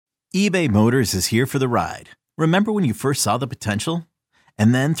eBay Motors is here for the ride. Remember when you first saw the potential?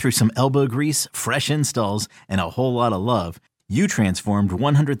 And then through some elbow grease, fresh installs, and a whole lot of love, you transformed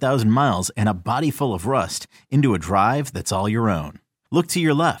 100,000 miles and a body full of rust into a drive that's all your own. Look to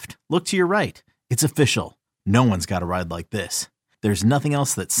your left. Look to your right. It's official. No one's got a ride like this. There's nothing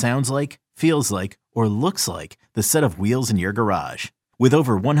else that sounds like, feels like, or looks like the set of wheels in your garage. With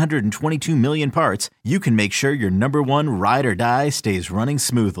over 122 million parts, you can make sure your number one ride or die stays running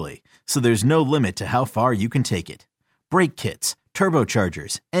smoothly. So there's no limit to how far you can take it. Brake kits,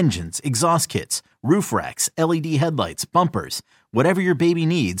 turbochargers, engines, exhaust kits, roof racks, LED headlights, bumpers, whatever your baby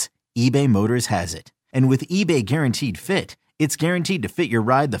needs, eBay Motors has it. And with eBay Guaranteed Fit, it's guaranteed to fit your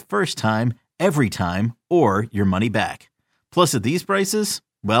ride the first time, every time, or your money back. Plus at these prices,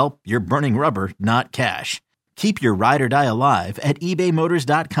 well, you're burning rubber, not cash. Keep your ride or die alive at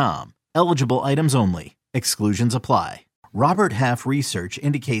ebaymotors.com. Eligible items only. Exclusions apply. Robert Half research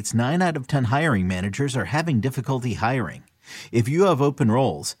indicates 9 out of 10 hiring managers are having difficulty hiring. If you have open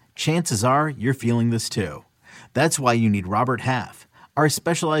roles, chances are you're feeling this too. That's why you need Robert Half. Our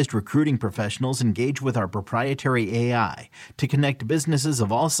specialized recruiting professionals engage with our proprietary AI to connect businesses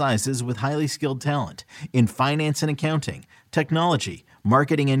of all sizes with highly skilled talent in finance and accounting, technology,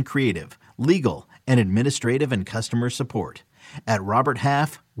 marketing and creative, legal, and administrative and customer support. At Robert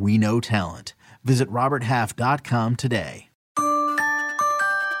Half, we know talent. Visit roberthalf.com today.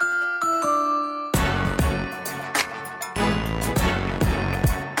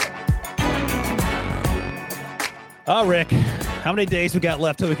 Oh, Rick, how many days we got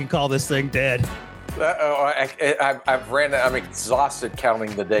left till we can call this thing dead? I'm exhausted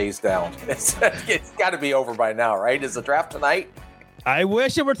counting the days down. It's got to be over by now, right? Is the draft tonight? I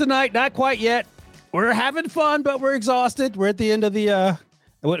wish it were tonight. Not quite yet. We're having fun, but we're exhausted. We're at the end of the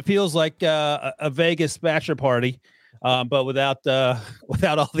what feels like a Vegas bachelor party, but without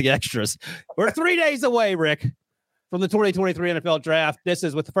all the extras. We're 3 days away, Rick, from the 2023 NFL Draft. This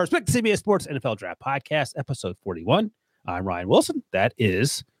is with the First Pick, the CBS Sports NFL Draft Podcast, episode 41. I'm Ryan Wilson. That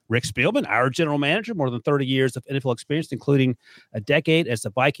is Rick Spielman, our general manager, more than 30 years of NFL experience, including a decade as the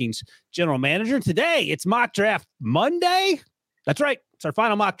Vikings general manager. Today, it's Mock Draft Monday. That's right. It's our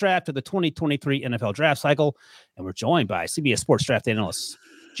final mock draft of the 2023 NFL draft cycle. And we're joined by CBS Sports draft analyst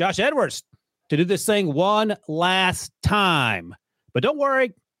Josh Edwards to do this thing one last time. But don't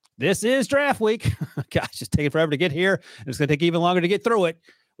worry, this is draft week. Gosh, it's taking forever to get here. And it's going to take even longer to get through it,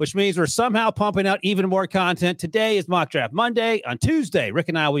 which means we're somehow pumping out even more content. Today is Mock Draft Monday. On Tuesday, Rick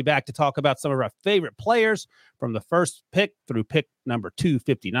and I will be back to talk about some of our favorite players from the first pick through pick number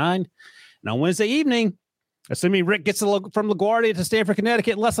 259. And on Wednesday evening, assuming Rick gets from LaGuardia to Stamford,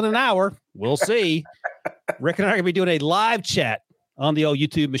 Connecticut in less than an hour, we'll see. Rick and I are going to be doing a live chat on the old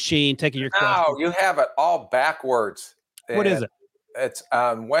YouTube machine, taking your questions. Oh, you have it all backwards. What is it? It's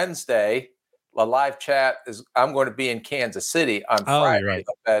on Wednesday. The live chat is I'm going to be in Kansas City on Friday. Right.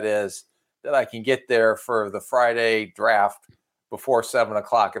 That is that I can get there for the Friday draft before 7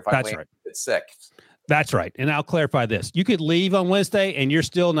 o'clock if I land at 6. That's right. And I'll clarify this. You could leave on Wednesday and you're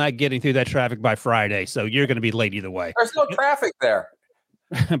still not getting through that traffic by Friday. So you're going to be late either way. There's no traffic there.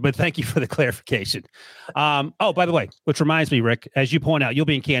 But thank you for the clarification. By the way, which reminds me, Rick, as you point out, you'll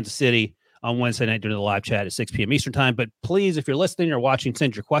be in Kansas City on Wednesday night during the live chat at 6 p.m. Eastern time. But please, if you're listening or watching,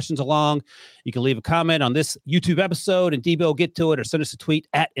 send your questions along. You can leave a comment on this YouTube episode and D-Bill will get to it, or send us a tweet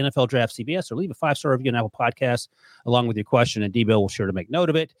at NFL Draft CBS, or leave a 5-star review on Apple Podcasts along with your question, and D-Bill will sure to make note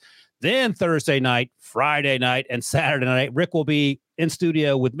of it. Then Thursday night, Friday night, and Saturday night, Rick will be in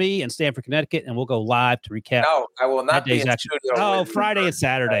studio with me in Stamford, Connecticut, and we'll go live to recap. No, I will not be in studio. Oh, Friday and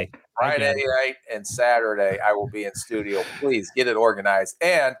Saturday. Friday night and Saturday, I will be in studio. Please get it organized.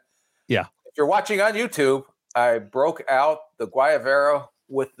 And yeah, if you're watching on YouTube, I broke out the Guayavera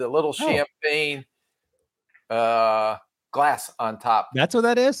with the little champagne glass on top. That's what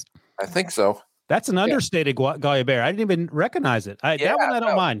that is? I think so. That's an understated Guayavera. I didn't even recognize it. That one I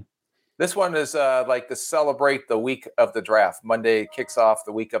don't mind. This one is like to celebrate the week of the draft. Monday kicks off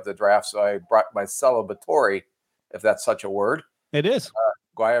the week of the draft, so I brought my celebratory, if that's such a word. It is.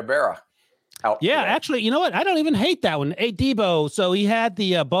 Guayabera. Yeah, actually, you know what? I don't even hate that one. Hey, Debo, so he had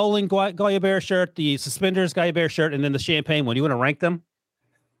the bowling Guayabera shirt, the suspenders Guayabera shirt, and then the champagne one. You want to rank them?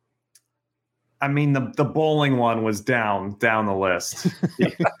 I mean, the bowling one was down the list.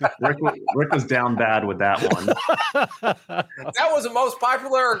 Rick was down bad with that one. That was the most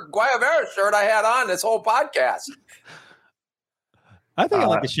popular Guayabera shirt I had on this whole podcast. I think I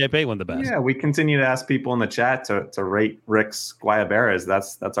like the champagne one the best. Yeah, we continue to ask people in the chat to rate Rick's Guayaberas.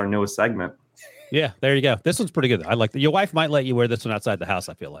 That's our newest segment. Yeah, there you go. This one's pretty good. I like that. Your wife might let you wear this one outside the house,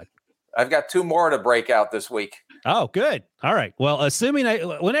 I feel like. I've got 2 more to break out this week. Oh, good. All right. Well, assuming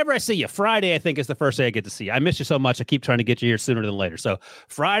whenever I see you, Friday, I think is the first day I get to see you. I miss you so much. I keep trying to get you here sooner than later. So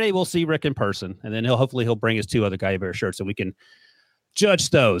Friday, we'll see Rick in person, and then hopefully he'll bring his 2 other Guy Bear shirts so we can judge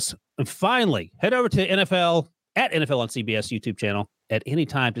those. And finally, head over to NFL on CBS YouTube channel at any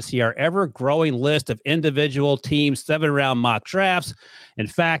time to see our ever-growing list of individual teams 7-round mock drafts. In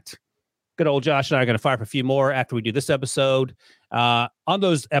fact, good old Josh and I are going to fire up a few more after we do this episode. On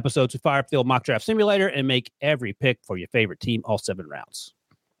those episodes, we fire up the old mock draft simulator and make every pick for your favorite team, all 7 rounds.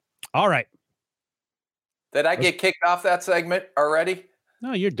 All right. Did I get kicked off that segment already?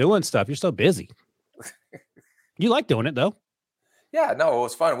 No, you're doing stuff. You're so busy. You like doing it, though. Yeah, no, it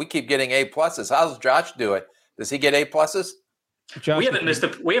was fun. We keep getting A+. How's Josh do it? Does he get A+? Josh, we haven't missed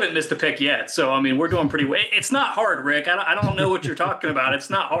a pick yet. So, I mean, we're doing pretty well. It's not hard, Rick. I don't know what you're talking about. It's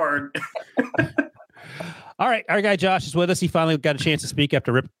not hard. All right. Our guy Josh is with us. He finally got a chance to speak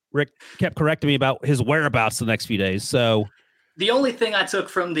after Rick kept correcting me about his whereabouts the next few days. So the only thing I took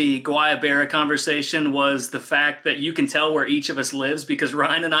from the Guayabera conversation was the fact that you can tell where each of us lives because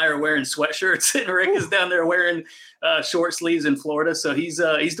Ryan and I are wearing sweatshirts and Rick is down there wearing short sleeves in Florida. So he's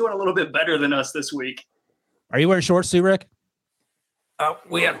doing a little bit better than us this week. Are you wearing shorts too, Rick?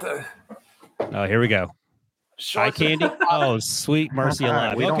 We have to. Oh, here we go. Eye candy. Oh, sweet mercy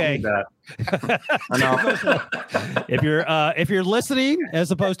alive. We okay. don't need that. If you're listening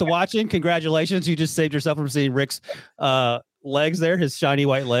as opposed to watching, congratulations. You just saved yourself from seeing Rick's legs there, his shiny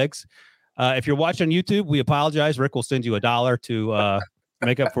white legs. If you're watching on YouTube, we apologize. Rick will send you $1 to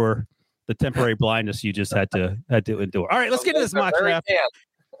make up for the temporary blindness you just had to endure. All right, let's get into this mock draft.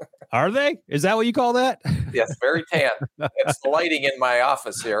 Are they? Is that what you call that? Yes, very tan. It's the lighting in my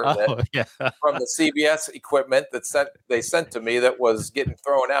office here from the CBS equipment they sent to me that was getting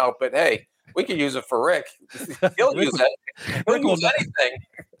thrown out. But hey, we can use it for Rick. He'll use it. He'll use anything.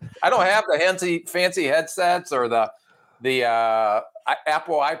 I don't have the fancy headsets or the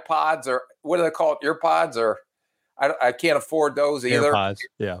Apple iPods or what do they call it? EarPods or I can't afford those either. AirPods.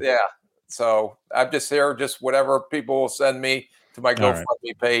 Yeah. So I'm just here, just whatever people will send me to my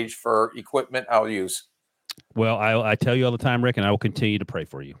GoFundMe page for equipment I'll use. Well, I tell you all the time, Rick, and I will continue to pray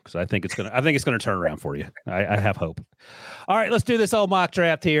for you because I think it's gonna turn around for you. I have hope. All right, let's do this old mock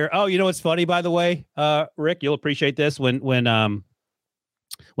draft here. Oh, you know what's funny, by the way, Rick, you'll appreciate this. When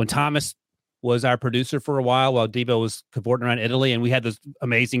Thomas was our producer for a while Debo was cavorting around Italy, and we had those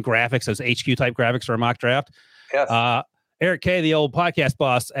amazing graphics, those HQ type graphics for our mock draft. Yes. Eric K, the old podcast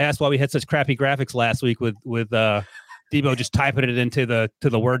boss, asked why we had such crappy graphics last week with Debo just typing it into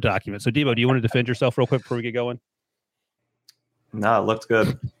the Word document. So, Debo, do you want to defend yourself real quick before we get going? No, it looks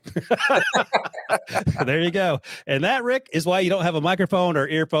good. There you go. And that, Rick, is why you don't have a microphone or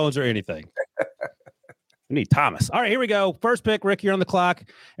earphones or anything. We need Thomas. All right, here we go. First pick, Rick, you're on the clock.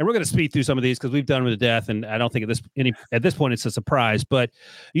 And we're going to speed through some of these because we've done them to death. And I don't think at this point it's a surprise. But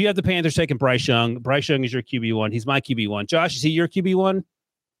you have the Panthers taking Bryce Young. Bryce Young is your QB1. He's my QB1. Josh, is he your QB1?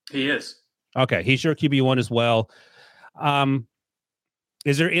 He is. Okay, he's your QB1 as well.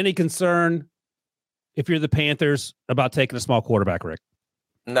 Is there any concern if you're the Panthers about taking a small quarterback, Rick?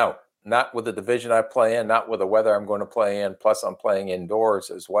 No, not with the division I play in, not with the weather I'm going to play in. Plus, I'm playing indoors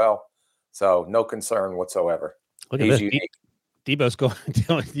as well. So no concern whatsoever. Look at this. Debo's going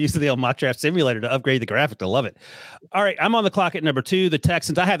to use the old mock draft simulator to upgrade the graphic. I love it. All right, I'm on the clock at number 2. The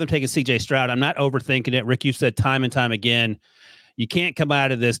Texans, I have them taking C.J. Stroud. I'm not overthinking it. Rick, you've said time and time again, you can't come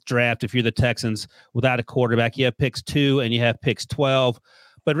out of this draft if you're the Texans without a quarterback. You have picks 2 and you have picks 12.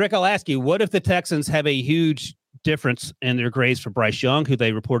 But, Rick, I'll ask you, what if the Texans have a huge difference in their grades for Bryce Young, who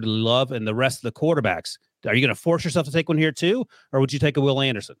they reportedly love, and the rest of the quarterbacks? Are you going to force yourself to take one here too, or would you take a Will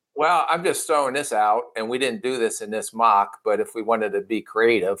Anderson? Well, I'm just throwing this out, and we didn't do this in this mock, but if we wanted to be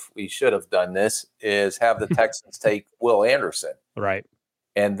creative, we should have done this, is have the Texans take Will Anderson. Right.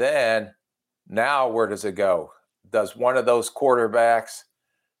 And then now where does it go? Does one of those quarterbacks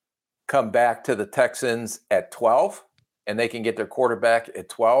come back to the Texans at 12, and they can get their quarterback at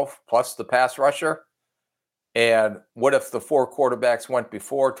 12 plus the pass rusher? And what if the 4 quarterbacks went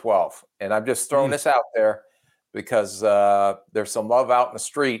before 12? And I'm just throwing this out there because there's some love out in the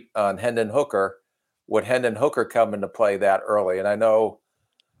street on Hendon Hooker. Would Hendon Hooker come into play that early? And I know,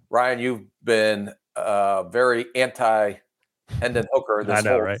 Ryan, you've been very anti-Hendon Hooker this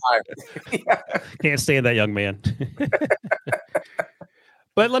whole time. Can't stand that young man.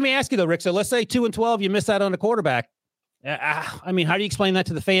 But let me ask you, though, Rick. So let's say 2 and 12, you miss out on a quarterback. I mean, how do you explain that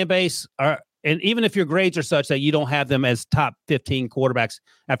to the fan base? And even if your grades are such that you don't have them as top 15 quarterbacks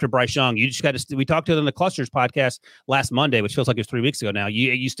after Bryce Young, you just got to. We talked to it on the Clusters podcast last Monday, which feels like it was 3 weeks ago now.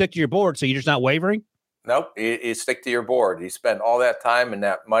 You stick to your board, so you're just not wavering? Nope. You stick to your board. You spend all that time and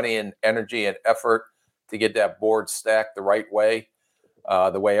that money and energy and effort to get that board stacked the right way,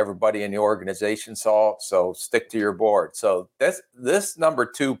 the way everybody in the organization saw it. So stick to your board. So this number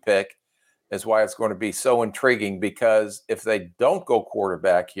 2 pick is why it's going to be so intriguing, because if they don't go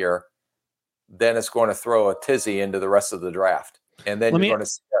quarterback here, then it's going to throw a tizzy into the rest of the draft. And then you're going to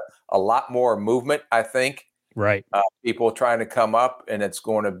see a lot more movement, I think. Right. People trying to come up, and it's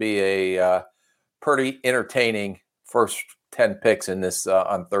going to be a pretty entertaining first 10 picks in this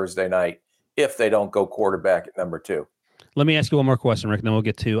on Thursday night if they don't go quarterback at number 2. Let me ask you one more question, Rick, and then we'll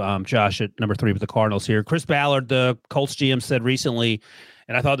get to Josh at number 3 with the Cardinals here. Chris Ballard, the Colts GM, said recently,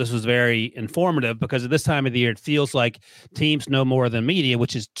 and I thought this was very informative, because at this time of the year, it feels like teams know more than media,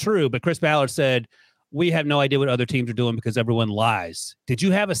 which is true. But Chris Ballard said, we have no idea what other teams are doing because everyone lies. Did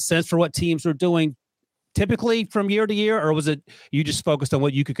you have a sense for what teams are doing typically from year to year, or was it you just focused on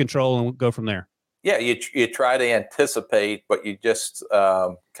what you could control and go from there? Yeah, you try to anticipate, but you just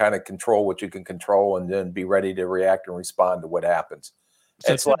kind of control what you can control, and then be ready to react and respond to what happens.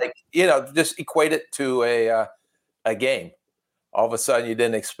 So it's like, just equate it to a game. All of a sudden, you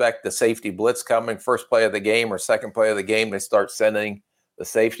didn't expect the safety blitz coming first play of the game or second play of the game. They start sending the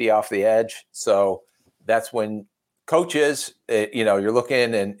safety off the edge. So that's when coaches, you're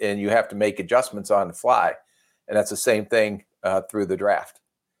looking and you have to make adjustments on the fly. And that's the same thing through the draft.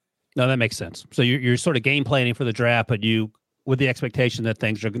 No, that makes sense. So you're sort of game planning for the draft, but with the expectation that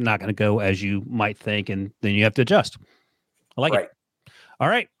things are not going to go as you might think, and then you have to adjust. I like it. All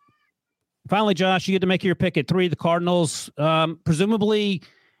right. Finally, Josh, you get to make your pick at 3, the Cardinals. Presumably,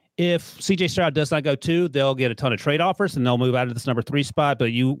 if C.J. Stroud does not go 2, they'll get a ton of trade offers, and they'll move out of this number 3 spot.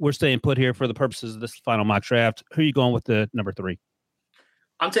 But we're staying put here for the purposes of this final mock draft. Who are you going with the number 3?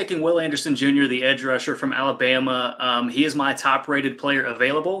 I'm taking Will Anderson Jr., the edge rusher from Alabama. He is my top-rated player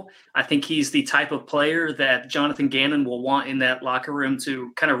available. I think he's the type of player that Jonathan Gannon will want in that locker room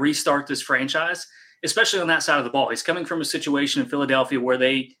to kind of restart this franchise, especially on that side of the ball. He's coming from a situation in Philadelphia where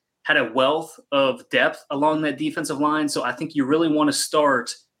they had a wealth of depth along that defensive line. So I think you really want to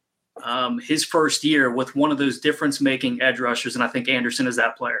start his first year with one of those difference-making edge rushers, and I think Anderson is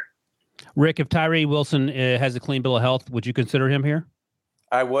that player. Rick, if Tyree Wilson has a clean bill of health, would you consider him here?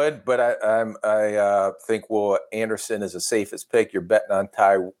 I would, but I think Will Anderson is the safest pick. You're betting on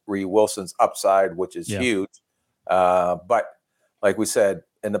Tyree Wilson's upside, which is huge. But like we said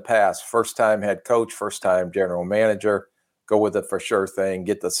in the past, first-time head coach, first-time general manager, go with it for sure thing.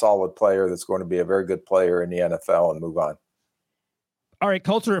 Get the solid player that's going to be a very good player in the NFL and move on. All right,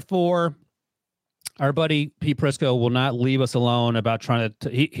 Colts are at 4. Our buddy Pete Prisco will not leave us alone about trying to.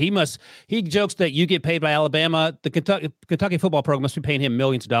 He jokes that you get paid by Alabama. The Kentucky football program must be paying him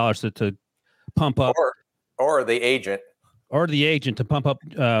millions of dollars to pump up, or the agent, to pump up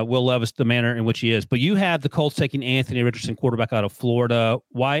Will Levis the manner in which he is. But you have the Colts taking Anthony Richardson, quarterback out of Florida.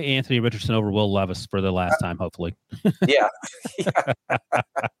 Why Anthony Richardson over Will Levis for the last time? Hopefully. Yeah.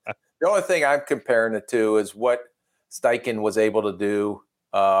 The only thing I'm comparing it to is what Steichen was able to do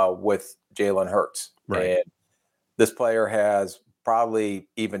with Jalen Hurts. Right. And this player has probably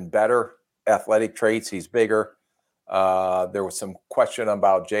even better athletic traits. He's bigger. There was some question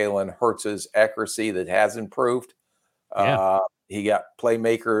about Jalen Hurts' accuracy that has improved. He got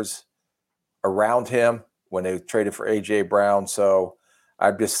playmakers around him when they traded for A.J. Brown. So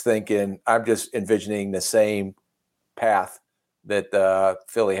I'm just envisioning the same path that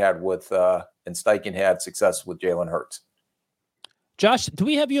Philly had with and Steichen had success with Jalen Hurts. Josh, do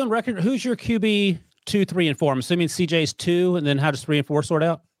we have you on record? Who's your QB 2, 3, and 4? I'm assuming CJ's 2, and then how does 3 and 4 sort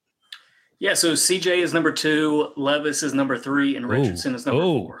out? Yeah, so CJ is number 2, Levis is number 3, and Richardson is number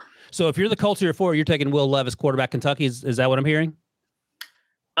 4. So if you're the Colts or 4, you're taking Will Levis, quarterback Kentucky. Is that what I'm hearing?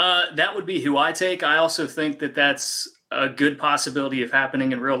 That would be who I take. I also think that that's a good possibility of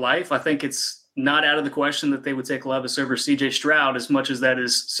happening in real life. I think it's not out of the question that they would take Levis over CJ Stroud, as much as that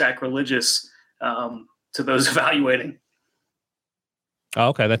is sacrilegious to those evaluating. Oh,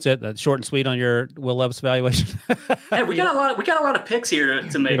 okay, that's it. That's short and sweet on your Will Levis evaluation. Hey, we got a lot of picks here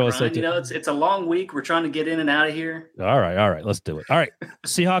to make. Ryan. It's a long week. We're trying to get in and out of here. All right, let's do it. All right,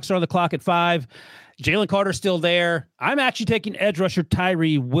 Seahawks are on the clock at 5. Jalen Carter's still there. I'm actually taking edge rusher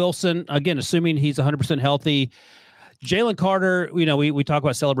Tyree Wilson, again, assuming he's 100% healthy. Jalen Carter, we talk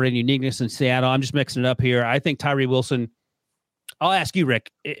about celebrating uniqueness in Seattle. I'm just mixing it up here. I think Tyree Wilson, I'll ask you,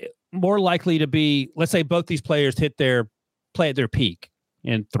 Rick, more likely to be, let's say both these players play at their peak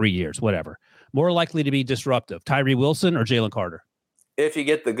in 3 years, whatever. More likely to be disruptive, Tyree Wilson or Jalen Carter? If you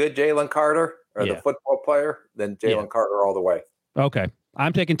get the good Jalen Carter or the football player, then Jalen Carter all the way. Okay.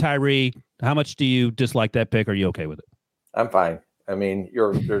 I'm taking Tyree. How much do you dislike that pick? Are you okay with it? I'm fine. I mean,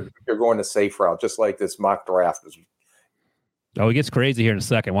 you're going the safe route, just like this mock draft. Oh, it gets crazy here in a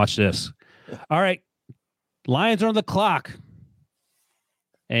second. Watch this. All right. Lions are on the clock.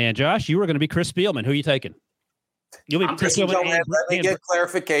 And Josh, you were going to be Chris Spielman. Who are you taking? You'll be Chris Spielman. Let me get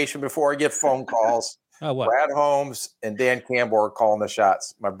clarification before I get phone calls. Oh, what? Brad Holmes and Dan Campbell are calling the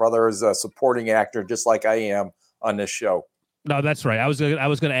shots. My brother is a supporting actor, just like I am on this show. No, that's right. I was going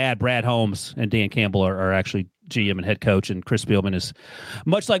to add Brad Holmes and Dan Campbell are actually GM and head coach, and Chris Spielman is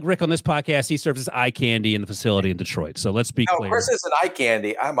much like Rick on this podcast. He serves as eye candy in the facility in Detroit. So let's be clear. Chris isn't eye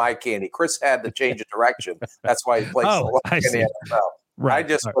candy. I'm eye candy. Chris had to change a direction. That's why he played so long in the NFL. Right. I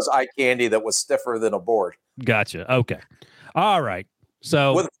just was eye candy that was stiffer than a board. Gotcha. Okay. All right.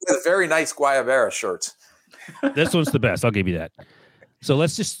 So with very nice Guayabera shirts. This one's the best. I'll give you that. So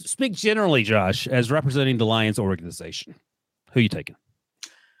let's just speak generally, Josh, as representing the Lions organization. Who are you taking?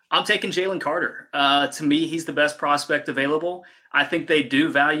 I'm taking Jalen Carter. To me, he's the best prospect available. I think they do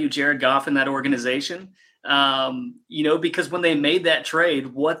value Jared Goff in that organization. Because when they made that trade,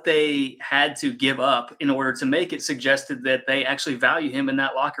 what they had to give up in order to make it suggested that they actually value him in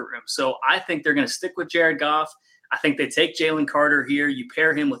that locker room. So I think they're going to stick with Jared Goff. I think they take Jalen Carter here. You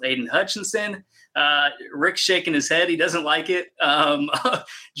pair him with Aiden Hutchinson. Rick's shaking his head. He doesn't like it.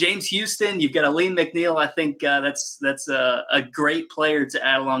 James Houston, you've got Aleem McNeil. I think that's a great player to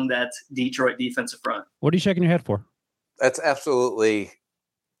add along that Detroit defensive front. What are you shaking your head for? That's absolutely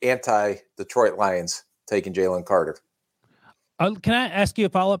anti-Detroit Lions taking Jalen Carter. Can I ask you a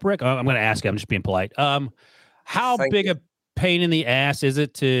follow-up, Rick? I'm going to ask you. I'm just being polite. How big a pain in the ass is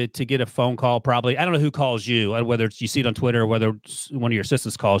it to get a phone call? Probably. I don't know who calls you, whether it's you see it on Twitter or whether one of your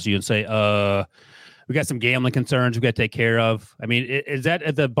assistants calls you and say, we got some gambling concerns we got to take care of. I mean, is that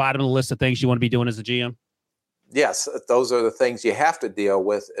at the bottom of the list of things you want to be doing as a GM? Yes, those are the things you have to deal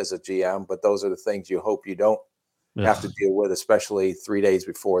with as a GM, but those are the things you hope you don't have to deal with, especially 3 days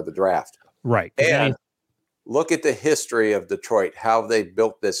before the draft. Right. And look at the history of Detroit, how they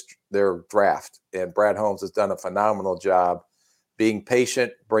built their draft. And Brad Holmes has done a phenomenal job being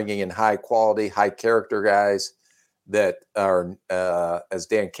patient, bringing in high quality, high character guys that are, as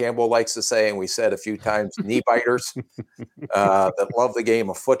Dan Campbell likes to say, and we said a few times, knee biters that love the game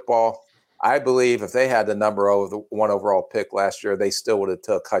of football. I believe if they had the number of the 1 overall pick last year, they still would have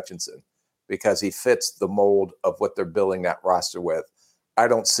took Hutchinson because he fits the mold of what they're building that roster with. I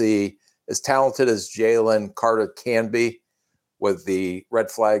don't see, as talented as Jalen Carter can be with the red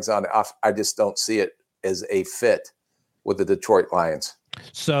flags on it, I just don't see it as a fit with the Detroit Lions.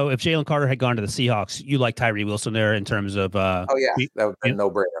 So if Jalen Carter had gone to the Seahawks, you like Tyree Wilson there in terms of that would be a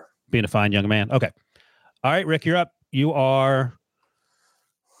no-brainer. Being a fine young man. Okay. All right, Rick, you're up. You are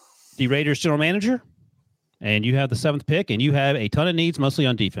the Raiders general manager, and you have the 7th pick, and you have a ton of needs, mostly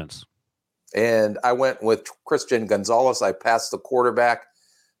on defense. And I went with Christian Gonzalez. I passed the quarterback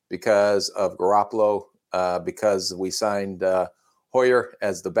because of Garoppolo, because we signed Hoyer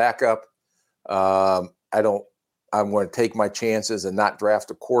as the backup. I'm going to take my chances and not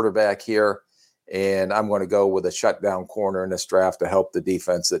draft a quarterback here. And I'm going to go with a shutdown corner in this draft to help the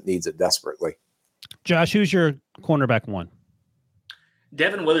defense that needs it desperately. Josh, who's your cornerback 1?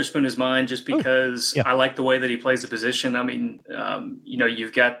 Devin Witherspoon is mine just because I like the way that he plays the position. I mean,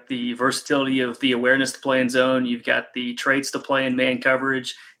 you've got the versatility of the awareness to play in zone. You've got the traits to play in man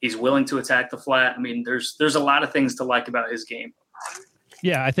coverage. He's willing to attack the flat. I mean, there's a lot of things to like about his game.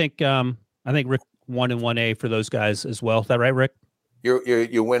 Yeah, I think Rick 1 and 1A for those guys as well. Is that right, Rick?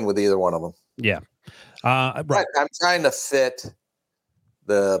 You win with either one of them. Yeah. Right. I'm trying to fit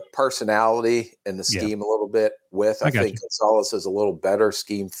the personality and the scheme a little bit with. I think Gonzalez is a little better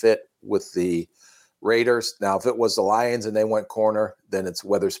scheme fit with the Raiders. Now, if it was the Lions and they went corner, then it's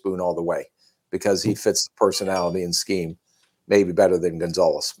Witherspoon all the way because he fits the personality and scheme maybe better than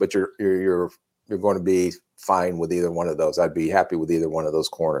Gonzalez. But you're going to be fine with either one of those. I'd be happy with either one of those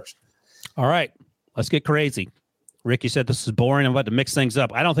corners. All right, let's get crazy. Rick, you said this is boring. I'm about to mix things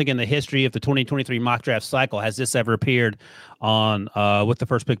up. I don't think in the history of the 2023 mock draft cycle has this ever appeared on With the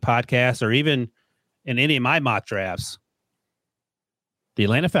First Pick podcast or even in any of my mock drafts. The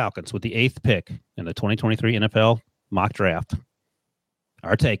Atlanta Falcons with the 8th pick in the 2023 NFL mock draft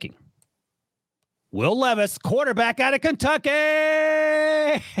are taking Will Levis, quarterback out of Kentucky.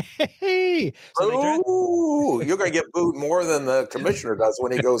 You're going to get booed more than the commissioner does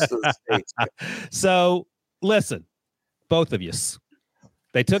when he goes to the States. So, listen, both of you.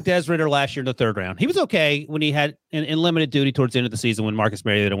 They took Des Ridder last year in the 3rd round. He was okay when he had in limited duty towards the end of the season when Marcus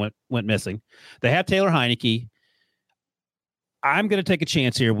Mariota went missing. They have Taylor Heineke. I'm going to take a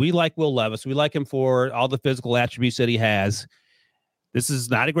chance here. We like Will Levis. We like him for all the physical attributes that he has. This is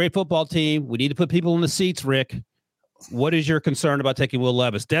not a great football team. We need to put people in the seats, Rick. What is your concern about taking Will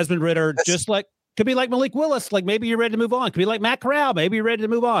Levis? Desmond Ridder, could be like Malik Willis. Like maybe you're ready to move on. Could be like Matt Corral. Maybe you're ready to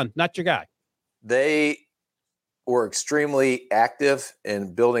move on. Not your guy. They were extremely active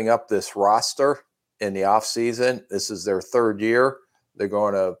in building up this roster in the offseason. This is their third year. They're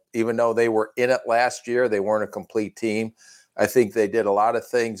going to, even though they were in it last year, they weren't a complete team. I think they did a lot of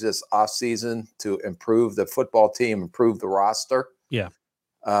things this offseason to improve the football team, improve the roster. Yeah.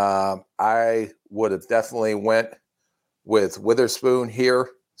 I would have definitely went with Witherspoon here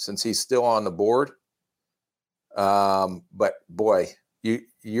since he's still on the board. But boy,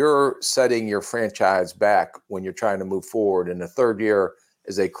 you're setting your franchise back when you're trying to move forward. And the third year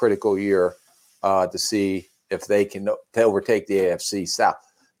is a critical year to see if they can overtake the AFC South.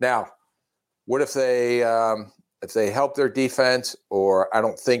 Now, what if they help their defense, or I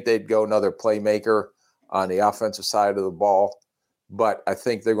don't think they'd go another playmaker on the offensive side of the ball, but I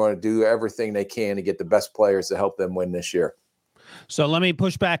think they're going to do everything they can to get the best players to help them win this year. So let me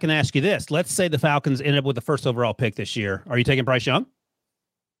push back and ask you this. Let's say the Falcons end up with the first overall pick this year. Are you taking Bryce Young?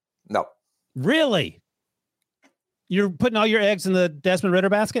 No. Really? You're putting all your eggs in the Desmond Ridder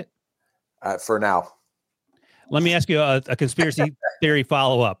basket? For now. Let me ask you a conspiracy theory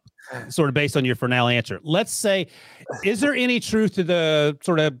follow-up, sort of based on your for now answer. Let's say, is there any truth to the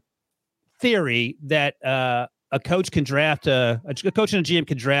sort of theory that a coach can draft a coach and a GM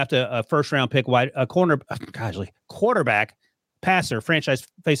can draft a first-round pick, quarterback, passer,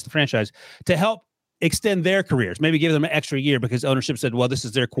 face the franchise, to help extend their careers, maybe give them an extra year because ownership said, well, this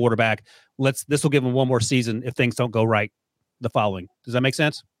is their quarterback. This will give them one more season if things don't go right the following. Does that make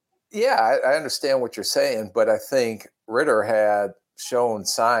sense? Yeah, I understand what you're saying, but I think Ridder had shown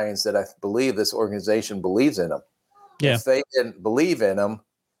signs that I believe this organization believes in him. Yeah. If they didn't believe in him,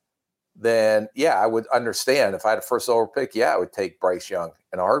 then yeah, I would understand. If I had a first overall pick, yeah, I would take Bryce Young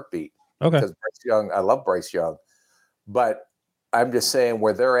in a heartbeat. Okay. Because Bryce Young, I love Bryce Young. But I'm just saying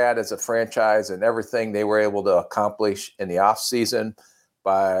where they're at as a franchise and everything they were able to accomplish in the offseason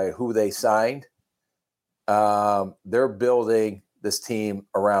by who they signed, they're building this team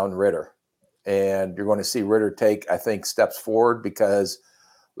around Ridder. And you're going to see Ridder take, I think, steps forward because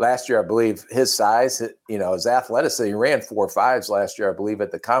last year, I believe his size, his athleticism, he ran 4.5s last year, I believe,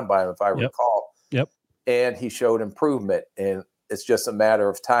 at the combine, if I recall. Yep. And he showed improvement. And it's just a matter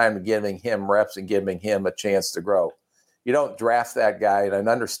of time giving him reps and giving him a chance to grow. You don't draft that guy, and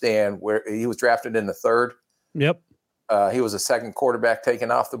I understand where he was drafted in the third. Yep. He was a second quarterback taken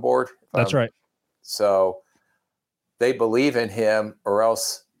off the board. That's right. So they believe in him, or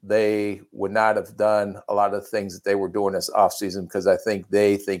else they would not have done a lot of the things that they were doing this offseason, because I think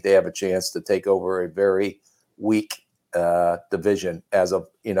they have a chance to take over a very weak division as of,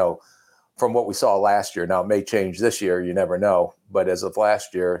 from what we saw last year. Now, it may change this year. You never know. But as of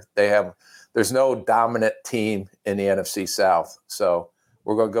last year, there's no dominant team in the NFC South. So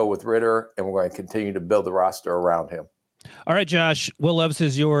we're going to go with Ridder, and we're going to continue to build the roster around him. All right, Josh. Will Levis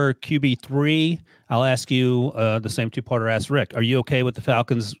is your QB3. I'll ask you the same two-parter I asked Rick. Are you okay with the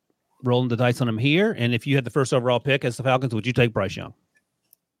Falcons rolling the dice on him here? And if you had the first overall pick as the Falcons, would you take Bryce Young?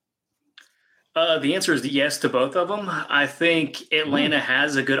 The answer is yes to both of them. I think Atlanta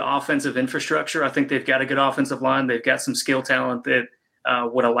has a good offensive infrastructure. I think they've got a good offensive line. They've got some skill talent that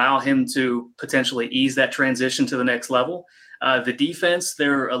would allow him to potentially ease that transition to the next level. The defense,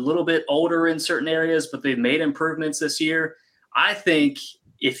 they're a little bit older in certain areas, but they've made improvements this year. I think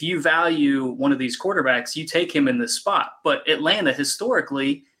if you value one of these quarterbacks, you take him in this spot. But Atlanta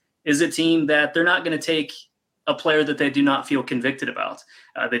historically is a team that they're not going to take a player that they do not feel convicted about.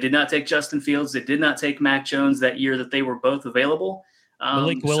 They did not take Justin Fields. They did not take Mac Jones that year that they were both available.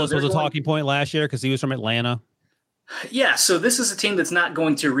 Malik Willis was a talking point last year because he was from Atlanta. Yeah, so this is a team that's not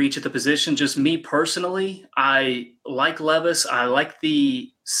going to reach at the position. Just me personally, I like Levis. I like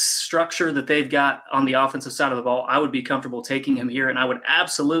the structure that they've got on the offensive side of the ball. I would be comfortable taking him here, and I would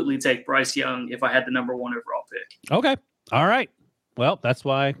absolutely take Bryce Young if I had the number 1 overall pick. Okay. All right. Well, that's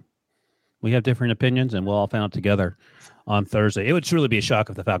why we have different opinions, and we'll all find out together on Thursday. It would truly be a shock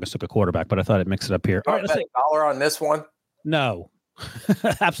if the Falcons took a quarterback, but I thought I'd mix it up here. All right, let's take $1 on this one. No,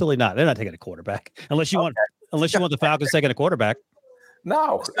 absolutely not. They're not taking a quarterback unless you want the Falcons taking a quarterback.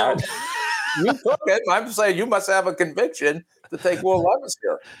 No, you took it. I'm just saying you must have a conviction to take Will Levis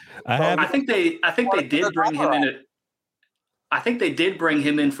here. I think they did bring him in. I think they did bring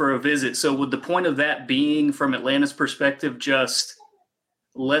him in for a visit. So would the point of that being, from Atlanta's perspective, just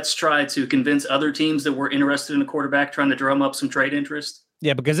let's try to convince other teams that we're interested in a quarterback, trying to drum up some trade interest?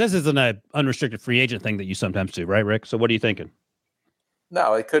 Yeah, because this isn't an unrestricted free agent thing that you sometimes do, right, Rick? So what are you thinking?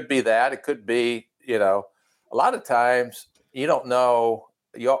 No, it could be that. It could be, a lot of times you don't know,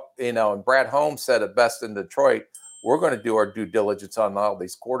 and Brad Holmes said it best in Detroit, we're going to do our due diligence on all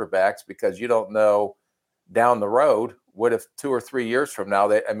these quarterbacks because you don't know down the road, what if 2 or 3 years from now,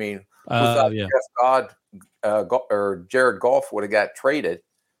 who thought Jeff or Jared Goff would have got traded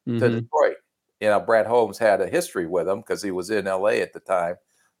to Detroit. Brad Holmes had a history with him because he was in LA at the time,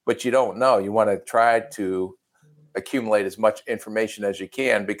 but you don't know. You want to try to accumulate as much information as you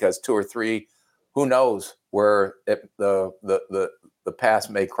can, because 2 or 3, who knows where the paths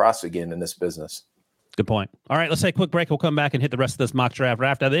may cross again in this business. Good point. All right, let's take a quick break. We'll come back and hit the rest of this mock draft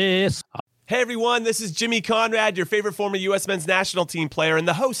after this. Hey everyone, this is Jimmy Conrad, your favorite former U.S. men's national team player and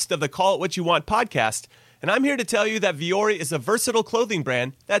the host of the Call It What You Want podcast. And I'm here to tell you that Vuori is a versatile clothing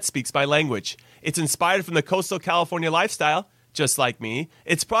brand that speaks my language. It's inspired from the coastal California lifestyle, just like me.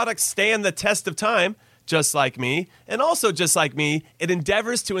 Its products stand the test of time, just like me. And also just like me, it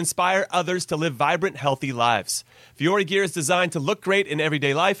endeavors to inspire others to live vibrant, healthy lives. Vuori gear is designed to look great in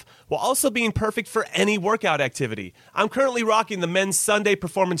everyday life while also being perfect for any workout activity. I'm currently rocking the men's Sunday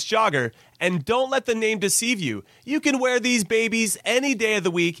Performance Jogger, and don't let the name deceive you. You can wear these babies any day of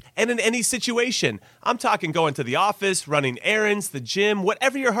the week and in any situation. I'm talking going to the office, running errands, the gym,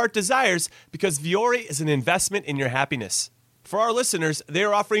 whatever your heart desires, because Vuori is an investment in your happiness. For our listeners, they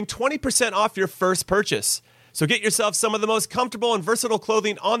are offering 20% off your first purchase. So get yourself some of the most comfortable and versatile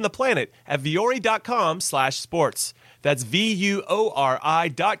clothing on the planet at vuori.com/sports. That's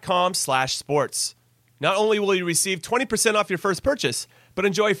VUORI.com/sports. Not only will you receive 20% off your first purchase, but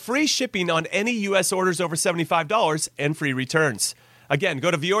enjoy free shipping on any U.S. orders over $75 and free returns. Again,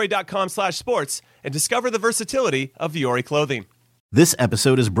 go to vuori.com/sports and discover the versatility of Vuori clothing. This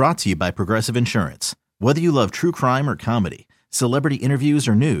episode is brought to you by Progressive Insurance. Whether you love true crime or comedy, celebrity interviews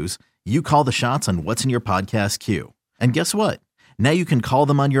or news, you call the shots on what's in your podcast queue. And guess what? Now you can call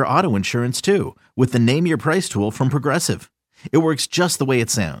them on your auto insurance too, with the Name Your Price tool from Progressive. It works just the way it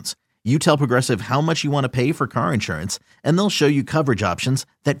sounds. You tell Progressive how much you want to pay for car insurance, and they'll show you coverage options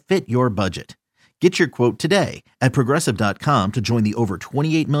that fit your budget. Get your quote today at Progressive.com to join the over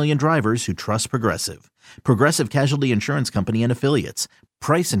 28 million drivers who trust Progressive. Progressive Casualty Insurance Company and Affiliates.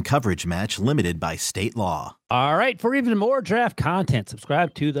 Price and coverage match limited by state law. All right, for even more draft content,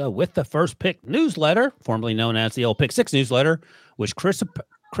 subscribe to the With the First Pick newsletter, formerly known as the Old Pick 6 newsletter, which Chris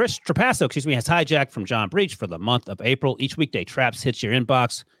Trapasso, has hijacked from John Breach for the month of April. Each weekday, Traps hits your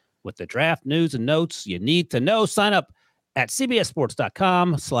inbox with the draft news and notes you need to know. Sign up at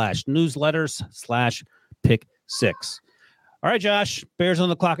cbssports.com/newsletters/pick6. All right, Josh, Bears on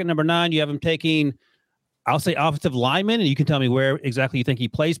the clock at number 9. You have him taking, I'll say, offensive lineman, and you can tell me where exactly you think he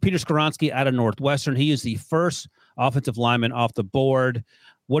plays. Peter Skoronski out of Northwestern. He is the first offensive lineman off the board.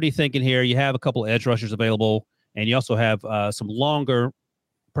 What are you thinking here? You have a couple of edge rushers available, and you also have some longer,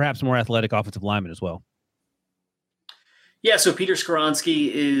 perhaps more athletic offensive linemen as well. Yeah, so Peter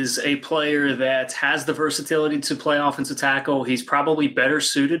Skoronski is a player that has the versatility to play offensive tackle. He's probably better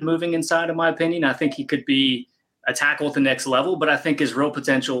suited moving inside, in my opinion. I think he could be a tackle at the next level, but I think his real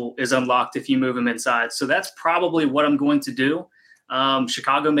potential is unlocked if you move him inside. So that's probably what I'm going to do.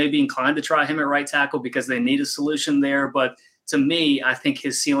 Chicago may be inclined to try him at right tackle because they need a solution there. But to me, I think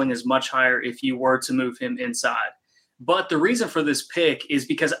his ceiling is much higher if you were to move him inside. But the reason for this pick is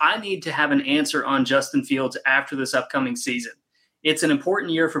because I need to have an answer on Justin Fields after this upcoming season. It's an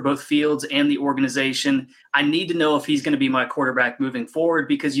important year for both Fields and the organization. I need to know if he's going to be my quarterback moving forward,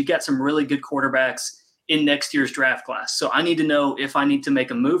 because you got some really good quarterbacks in next year's draft class. So I need to know if I need to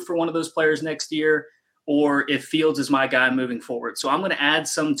make a move for one of those players next year, or if Fields is my guy moving forward. So I'm going to add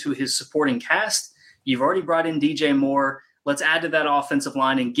some to his supporting cast. You've already brought in DJ Moore. Let's add to that offensive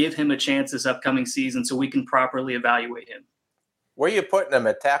line and give him a chance this upcoming season so we can properly evaluate him. Where are you putting him,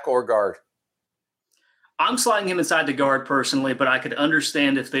 at tackle or guard? I'm sliding him inside the guard personally, but I could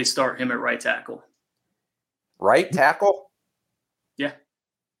understand if they start him at right tackle. Right tackle? Yeah.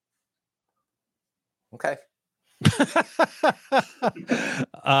 Okay.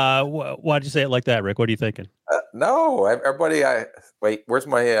 Why'd you say it like that, Rick? What are you thinking? No, everybody. Wait. Where's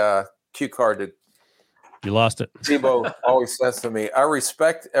my cue card? You lost it. Tebow always says to me, "I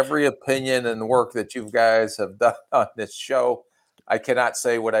respect every opinion and work that you guys have done on this show. I cannot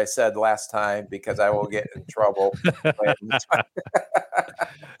say what I said last time because I will get in trouble."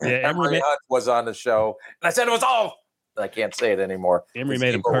 Emory Hunt was on the show, and I said it was all. I can't say it anymore. Emory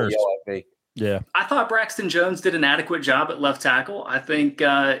made him curse. Yeah, I thought Braxton Jones did an adequate job at left tackle. I think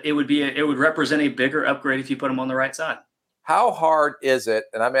it would represent a bigger upgrade if you put him on the right side. How hard is it?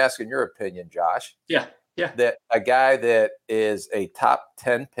 And I'm asking your opinion, Josh. Yeah. That a guy that is a top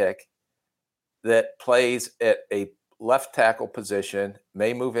 10 pick that plays at a left tackle position,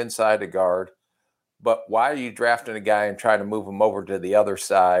 may move inside the guard, but why are you drafting a guy and trying to move him over to the other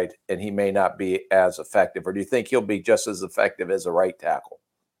side and he may not be as effective? Or do you think he'll be just as effective as a right tackle?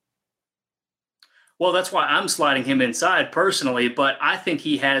 Well, that's why I'm sliding him inside personally, but I think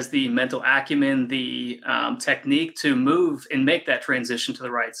he has the mental acumen, the technique to move and make that transition to the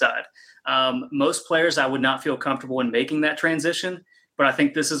right side. Most players, I would not feel comfortable in making that transition, but I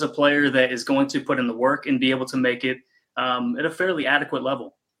think this is a player that is going to put in the work and be able to make it at a fairly adequate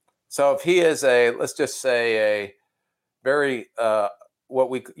level. So if he is let's just say a very,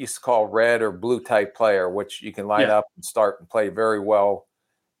 what we used to call red or blue type player, which you can line up and start and play very well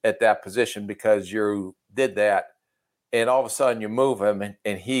at that position because you did that, and all of a sudden you move him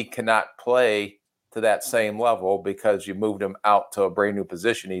and he cannot play to that same level because you moved him out to a brand new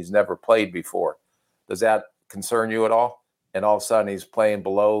position he's never played before. Does that concern you at all? And all of a sudden he's playing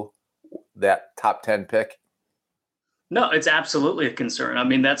below that top 10 pick? No, it's absolutely a concern. I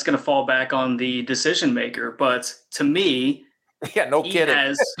mean, that's going to fall back on the decision maker. But to me, yeah, no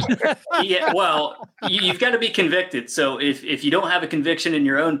kidding. Well, you've got to be convicted. So if you don't have a conviction in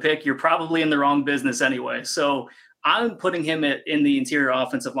your own pick, you're probably in the wrong business anyway. So I'm putting him in the interior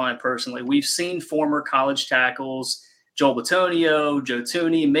offensive line personally. We've seen former college tackles, Joel Bitonio, Joe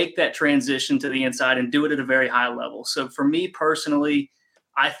Thuney, make that transition to the inside and do it at a very high level. So for me personally,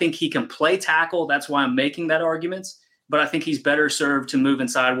 I think he can play tackle. That's why I'm making that argument. But I think he's better served to move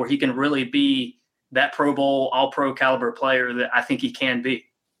inside where he can really be that Pro Bowl, all-pro caliber player that I think he can be.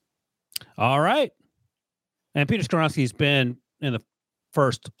 All right. And Peter Skoronski's been in the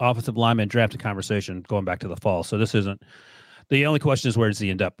first offensive lineman drafted conversation going back to the fall. So this isn't – the only question is where does he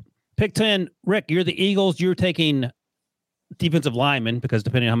end up? Pick 10, Rick, you're the Eagles. You're taking defensive lineman because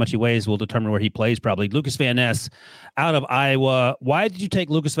depending on how much he weighs will determine where he plays probably. Lucas Van Ness out of Iowa. Why did you take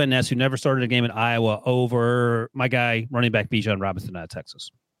Lucas Van Ness, who never started a game in Iowa, over my guy, running back Bijan Robinson out of Texas?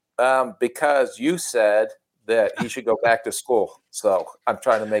 Because you said that he should go back to school. So I'm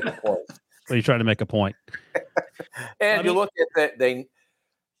trying to make a point. So you're trying to make a point. And you look at that,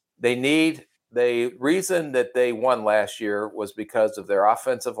 the reason that they won last year was because of their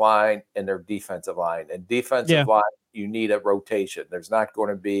offensive line and their defensive line. And defensive line, you need a rotation. There's not going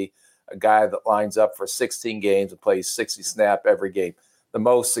to be a guy that lines up for 16 games and plays 60 snap every game. The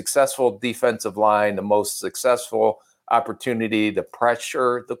most successful defensive line, the most successful opportunity to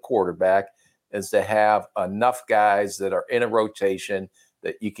pressure the quarterback is to have enough guys that are in a rotation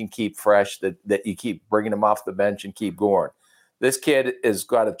that you can keep fresh, that you keep bringing them off the bench and keep going. This kid has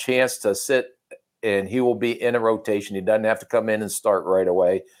got a chance to sit and he will be in a rotation. He doesn't have to come in and start right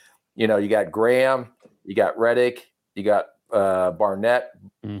away. You know, you got Graham, you got Reddick, you got Barnett.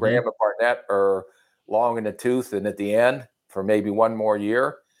 Mm-hmm. Graham and Barnett are long in the tooth and at the end for maybe one more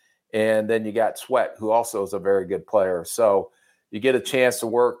year. And then you got Sweat, who also is a very good player. So you get a chance to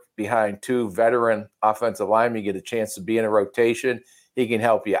work behind two veteran offensive linemen. You get a chance to be in a rotation. He can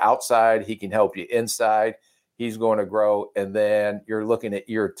help you outside. He can help you inside. He's going to grow. And then you're looking at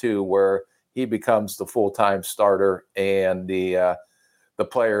year two where he becomes the full-time starter and the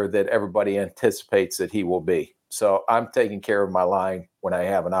player that everybody anticipates that he will be. So I'm taking care of my line when I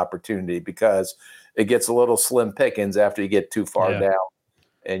have an opportunity because it gets a little slim pickings after you get too far down.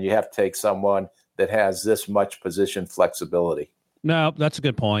 And you have to take someone that has this much position flexibility. No, that's a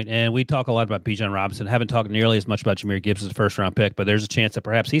good point. And we talk a lot about Bijan Robinson. Haven't talked nearly as much about Jahmyr Gibbs as a first-round pick, but there's a chance that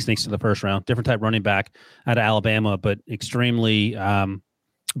perhaps he sneaks to the first round. Different type running back out of Alabama, but extremely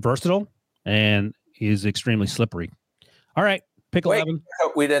versatile, and he's extremely slippery. All right, pick 11.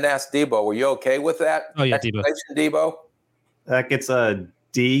 We didn't ask Debo. Were you okay with that? Oh, yeah, Debo. That gets a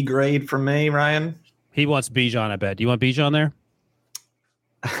D grade from me, Ryan. He wants Bijan, I bet. Do you want Bijan there?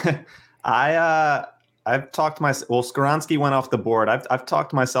 I've talked to myself. Well, Skoronski went off the board. I've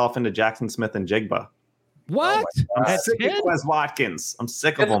talked myself into Jackson Smith and Jigba. What? I'm sick of Quez Watkins. I'm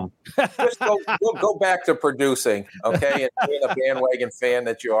sick of them. Just go back to producing, okay, and being a bandwagon fan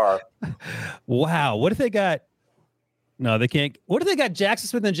that you are. Wow. What if they got? No, they can't. What if they got Jackson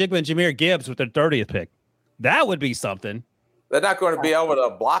Smith and Jigba and Jahmyr Gibbs with their 30th pick? That would be something. They're not going to be able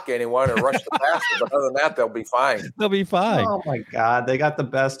to block anyone or rush the passer, but other than that, they'll be fine. They'll be fine. Oh, my God. They got the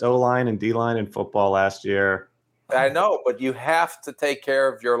best O-line and D-line in football last year. I know, but you have to take care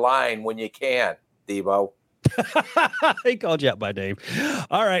of your line when you can, Debo. He called you out by name.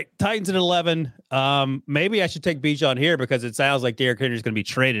 All right, Titans at 11. Maybe I should take Bijan here because it sounds like Derrick Henry is going to be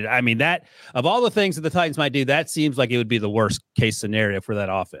traded. I mean, that of all the things that the Titans might do, that seems like it would be the worst case scenario for that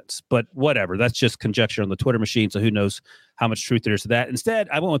offense. But whatever, that's just conjecture on the Twitter machine. So who knows how much truth there is to that? Instead,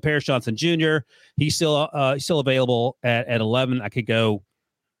 I went with Paris Johnson Jr. He's still available at 11. I could go.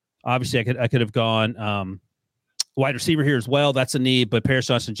 Obviously, I could have gone. Wide receiver here as well. That's a need, but Paris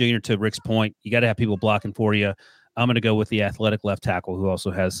Johnson Jr., to Rick's point, you got to have people blocking for you. I'm going to go with the athletic left tackle who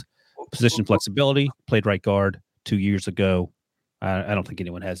also has position flexibility, played right guard 2 years ago. I don't think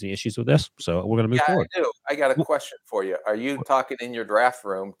anyone has any issues with this, so we're going to move forward. I do. I got a question for you. Are you talking in your draft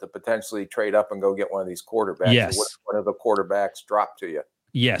room to potentially trade up and go get one of these quarterbacks? Yes. Or what if one of the quarterbacks drop to you?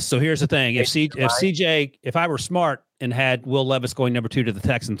 Yes. So here's the thing: if I were smart and had Will Levis going number 2 to the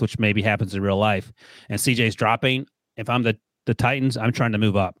Texans, which maybe happens in real life, and CJ's dropping, if I'm the Titans, I'm trying to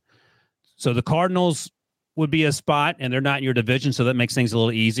move up. So the Cardinals would be a spot, and they're not in your division, so that makes things a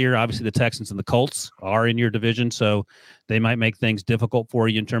little easier. Obviously, the Texans and the Colts are in your division, so they might make things difficult for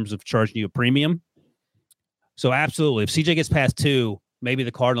you in terms of charging you a premium. So absolutely, if CJ gets past 2, maybe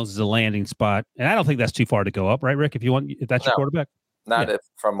the Cardinals is a landing spot, and I don't think that's too far to go up, right, Rick? If that's your quarterback, not if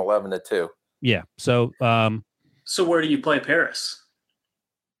from 11 to 2. Yeah. So, so where do you play Paris?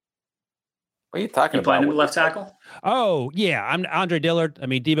 What are you talking about? Playing him left tackle? Oh, yeah. I'm Andre Dillard. I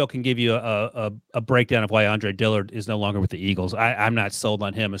mean, Debo can give you a breakdown of why Andre Dillard is no longer with the Eagles. I'm not sold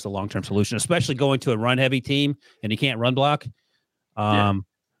on him as a long-term solution, especially going to a run-heavy team and he can't run block. Don't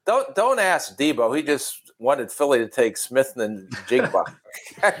ask Debo. He just wanted Philly to take Smith and Jigba.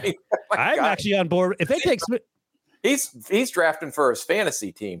 I'm actually on board. If they take Smith, he's drafting for his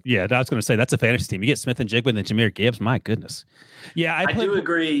fantasy team. Yeah, I was going to say that's a fantasy team. You get Smith and Jigba and then Jahmyr Gibbs. My goodness. Yeah, I do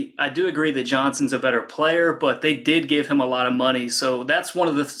agree. I do agree that Johnson's a better player, but they did give him a lot of money. So that's one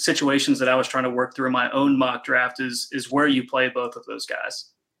of the situations that I was trying to work through in my own mock draft is where you play both of those guys.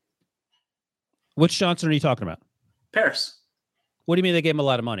 Which Johnson are you talking about? Paris. What do you mean they gave him a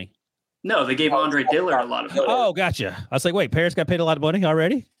lot of money? No, they gave Andre Dillard a lot of money. Oh, gotcha. I was like, wait, Paris got paid a lot of money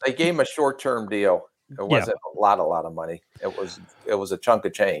already? They gave him a short-term deal. It wasn't a lot of money. It was a chunk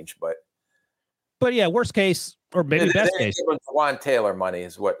of change, but yeah, worst case or maybe best case. Juwan Taylor money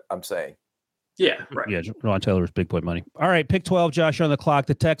is what I'm saying. Yeah, right. Yeah, Juwan Taylor was big boy money. All right, pick 12, Josh, you're on the clock.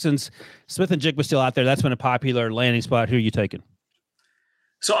 The Texans, Smith and Jigba still out there. That's been a popular landing spot. Who are you taking?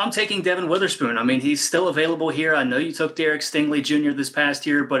 So I'm taking Devin Witherspoon. I mean, he's still available here. I know you took Derek Stingley Jr. this past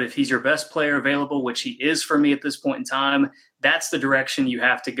year, but if he's your best player available, which he is for me at this point in time, that's the direction you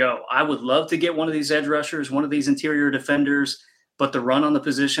have to go. I would love to get one of these edge rushers, one of these interior defenders, but the run on the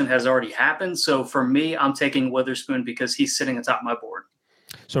position has already happened. So for me, I'm taking Witherspoon because he's sitting atop my board.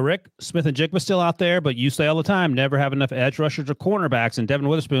 So, Rick, Smith and Jigba still out there, but you say all the time, never have enough edge rushers or cornerbacks, and Devin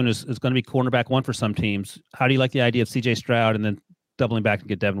Witherspoon is going to be cornerback 1 for some teams. How do you like the idea of C.J. Stroud and then doubling back and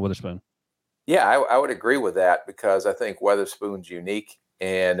get Devin Witherspoon? Yeah, I would agree with that because I think Witherspoon's unique.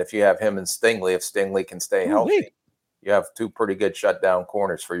 And if you have him and Stingley, if Stingley can stay healthy, you have 2 pretty good shutdown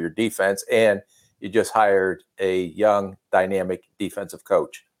corners for your defense. And you just hired a young, dynamic defensive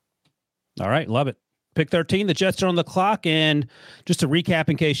coach. All right. Love it. Pick 13. The Jets are on the clock. And just to recap,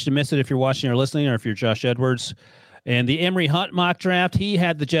 in case you missed it, if you're watching or listening, or if you're Josh Edwards, and the Emory Hunt mock draft, he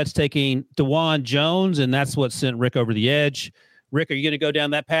had the Jets taking DeJuan Jones, and that's what sent Rick over the edge. Rick, are you going to go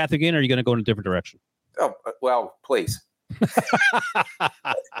down that path again, or are you going to go in a different direction? Oh, well, please.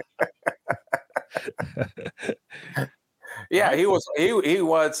 Yeah, he was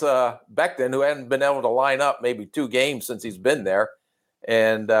Becton, who hadn't been able to line up maybe 2 games since he's been there,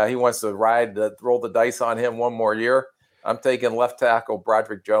 and he wants to roll the dice on him one more year. I'm taking left tackle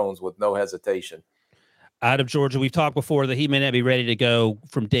Broderick Jones with no hesitation. Out of Georgia, we've talked before that he may not be ready to go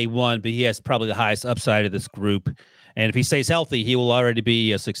from day one, but he has probably the highest upside of this group. And if he stays healthy, he will already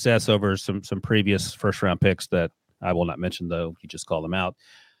be a success over some previous first-round picks that I will not mention, though. You just call them out.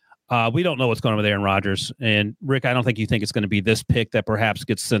 We don't know what's going on with Aaron Rodgers. And, Rick, I don't think you think it's going to be this pick that perhaps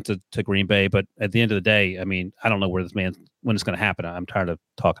gets sent to Green Bay. But at the end of the day, I mean, I don't know when it's going to happen. I'm tired of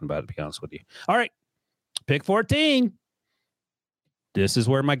talking about it, to be honest with you. All right, pick 14. This is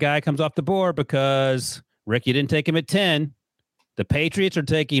where my guy comes off the board because, Rick, you didn't take him at 10. The Patriots are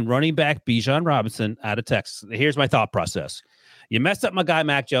taking running back Bijan Robinson out of Texas. Here's my thought process. You messed up my guy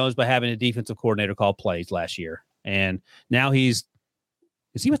Mac Jones by having a defensive coordinator call plays last year. And now is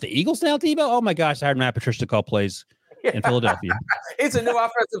he with the Eagles now, Debo? Oh, my gosh, I hired Matt Patricia to call plays in Philadelphia. He's a new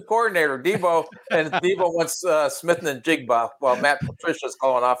offensive coordinator, Debo, and Debo wants Smith and Jigba while Matt Patricia's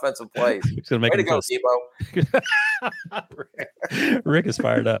calling offensive plays. Way to go, Debo. Rick is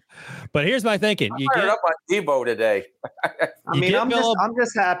fired up. But here's my thinking. I'm fired up on Debo today. I mean, I'm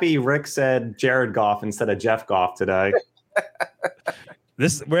just happy Rick said Jared Goff instead of Jeff Goff today.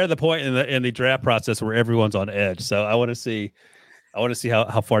 We're at the point in the draft process where everyone's on edge. So I want to see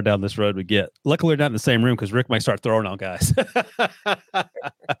how far down this road we get. Luckily, we're not in the same room because Rick might start throwing on guys. I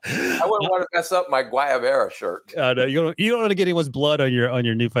wouldn't want to mess up my Guayabera shirt. No, you don't want to get anyone's blood on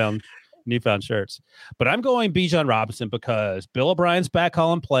your newfound shirts. But I'm going Bijan Robinson because Bill O'Brien's back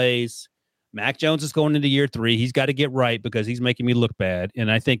calling plays. Mac Jones is going into year 3. He's got to get right because he's making me look bad. And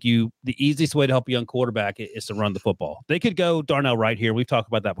I think the easiest way to help a young quarterback is to run the football. They could go Darnell Wright here. We've talked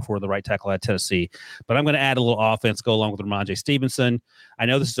about that before, the right tackle at Tennessee. But I'm going to add a little offense, go along with Ramondre Stevenson. I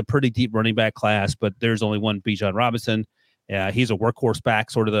know this is a pretty deep running back class, but there's only one Bijan Robinson. He's a workhorse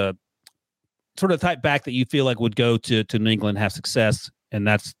back, sort of the type back that you feel like would go to New England and have success. And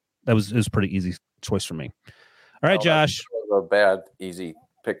it was a pretty easy choice for me. All right, Josh. That was a bad, easy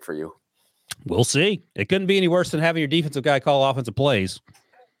pick for you. We'll see. It couldn't be any worse than having your defensive guy call offensive plays.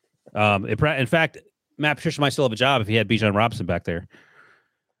 In fact, Matt Patricia might still have a job if he had Bijan Robinson back there.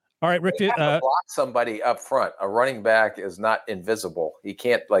 All right, Rick. Block somebody up front. A running back is not invisible. He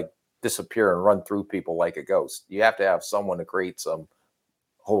can't disappear and run through people like a ghost. You have to have someone to create some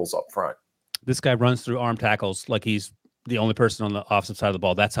holes up front. This guy runs through arm tackles like he's the only person on the offensive side of the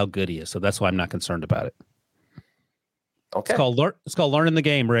ball. That's how good he is. So that's why I'm not concerned about it. Okay. It's called learning the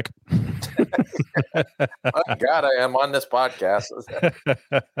game, Rick. Oh, God, I am on this podcast.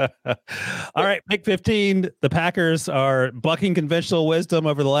 All right, pick 15. The Packers are bucking conventional wisdom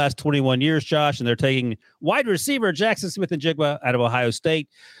over the last 21 years, Josh, and they're taking wide receiver Jackson Smith-Njigba out of Ohio State.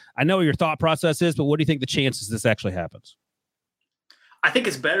 I know what your thought process is, but what do you think the chances this actually happens? I think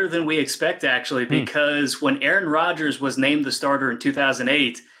it's better than we expect, actually, because when Aaron Rodgers was named the starter in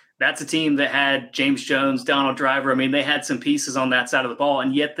 2008, that's a team that had James Jones, Donald Driver. I mean, they had some pieces on that side of the ball,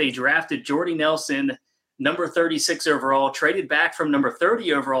 and yet they drafted Jordy Nelson, number 36 overall, traded back from number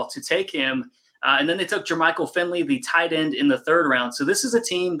 30 overall to take him, and then they took Jermichael Finley, the tight end, in the 3rd round. So this is a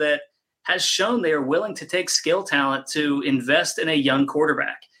team that has shown they are willing to take skill talent to invest in a young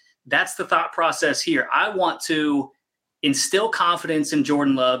quarterback. That's the thought process here. I want to instill confidence in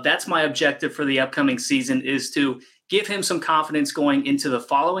Jordan Love. That's my objective for the upcoming season, is to give him some confidence going into the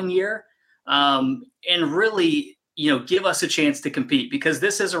following year, and really, give us a chance to compete, because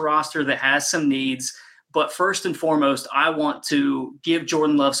this is a roster that has some needs. But first and foremost, I want to give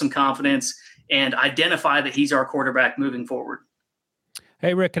Jordan Love some confidence and identify that he's our quarterback moving forward.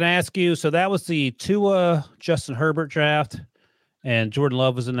 Hey, Rick, can I ask you, so that was the Tua Justin Herbert draft, and Jordan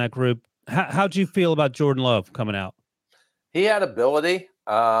Love was in that group. How'd you feel about Jordan Love coming out? He had ability.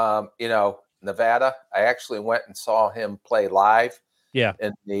 Nevada. I actually went and saw him play live. Yeah.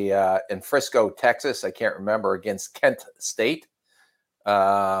 In Frisco, Texas. I can't remember, against Kent State.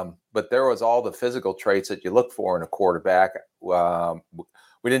 But there was all the physical traits that you look for in a quarterback. We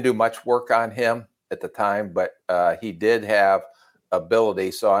didn't do much work on him at the time, but he did have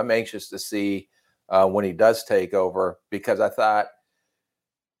ability. So I'm anxious to see when he does take over, because I thought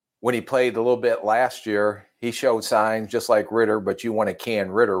when he played a little bit last year, he showed signs just like Ritter, but you want to can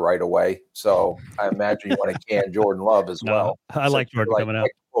Ritter right away. So I imagine you want to can Jordan Love as well. I like Jordan coming out.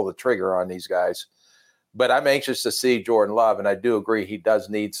 Pull the trigger on these guys. But I'm anxious to see Jordan Love, and I do agree he does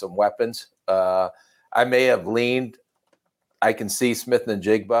need some weapons. I may have leaned, I can see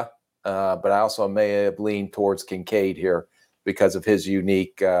Smith-Njigba, but I also may have leaned towards Kincaid here because of his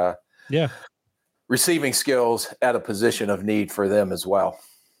unique receiving skills at a position of need for them as well.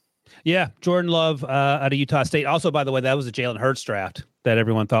 Yeah, Jordan Love out of Utah State. Also, by the way, that was a Jalen Hurts draft that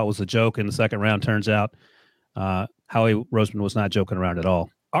everyone thought was a joke in the 2nd round. Turns out Howie Roseman was not joking around at all.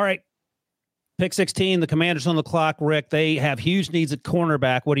 All right, pick 16, the Commanders on the clock, Rick. They have huge needs at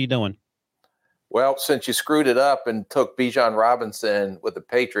cornerback. What are you doing? Well, since you screwed it up and took Bijan Robinson with the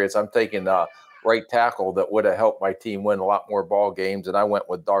Patriots, I'm taking right tackle that would have helped my team win a lot more ball games, and I went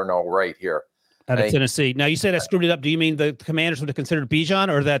with Darnell Wright here. Out of Tennessee. Now, you said I screwed it up. Do you mean the Commanders would have considered Bijan,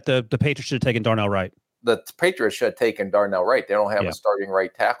 or that the Patriots should have taken Darnell Wright? The Patriots should have taken Darnell Wright. They don't have a starting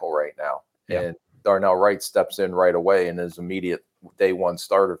right tackle right now. Yeah. And Darnell Wright steps in right away and is immediate day one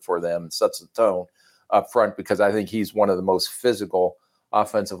starter for them and sets the tone up front, because I think he's one of the most physical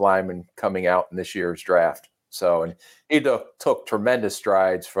offensive linemen coming out in this year's draft. So, and he took tremendous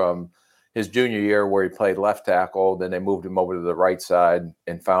strides from his junior year where he played left tackle. Then they moved him over to the right side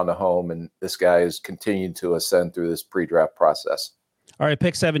and found a home. And this guy has continued to ascend through this pre-draft process. All right,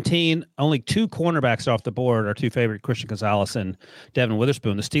 pick 17. Only 2 cornerbacks off the board. Our 2 favorite, Christian Gonzalez and Devin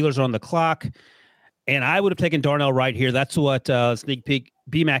Witherspoon. The Steelers are on the clock, and I would have taken Darnell Wright here. That's what Sneak Peek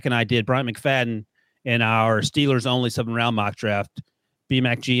BMAC and I did. Brian McFadden in our Steelers only 7-round mock draft.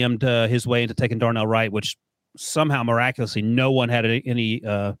 BMAC GM'd his way into taking Darnell Wright, which somehow miraculously no one had any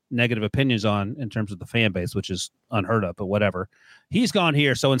negative opinions on in terms of the fan base, which is unheard of, but whatever. He's gone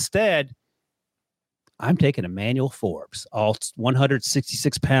here. So instead, I'm taking Emmanuel Forbes, all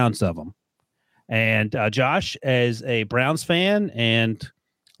 166 pounds of him. And Josh, as a Browns fan and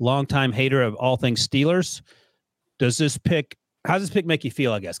longtime hater of all things Steelers, how does this pick make you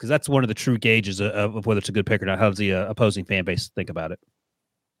feel, I guess? Because that's one of the true gauges of whether it's a good pick or not. How does the opposing fan base think about it?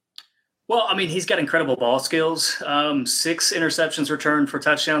 Well, I mean, he's got incredible ball skills. 6 interceptions returned for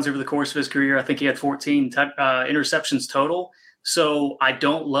touchdowns over the course of his career. I think he had 14 interceptions total. So I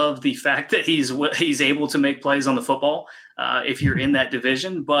don't love the fact that he's able to make plays on the football if you're in that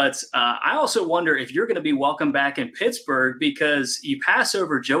division. But I also wonder if you're going to be welcome back in Pittsburgh because you pass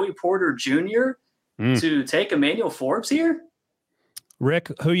over Joey Porter Jr. to take Emmanuel Forbes here.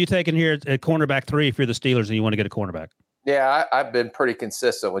 Rick, who are you taking here at cornerback 3 if you're the Steelers and you want to get a cornerback? Yeah, I've been pretty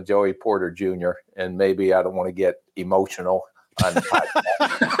consistent with Joey Porter Jr., and maybe I don't want to get emotional on the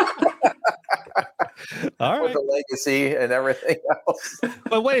podcast. All right. With the legacy and everything else.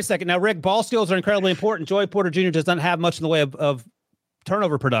 But wait a second. Now, Rick, ball skills are incredibly important. Joey Porter Jr. does not have much in the way of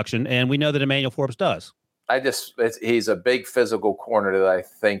turnover production, and we know that Emmanuel Forbes does. He's a big physical corner that I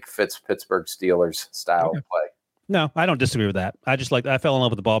think fits Pittsburgh Steelers style of play. No, I don't disagree with that. I fell in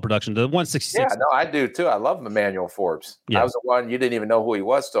love with the ball production. The 166. Yeah, no, I do too. I love Emmanuel Forbes. Yeah. I was the one you didn't even know who he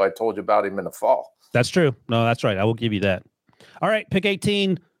was, so I told you about him in the fall. That's true. No, that's right. I will give you that. All right, pick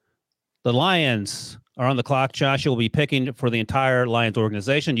 18. The Lions are on the clock. Josh, you'll be picking for the entire Lions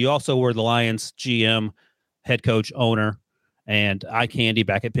organization. You also were the Lions GM, head coach, owner, and eye candy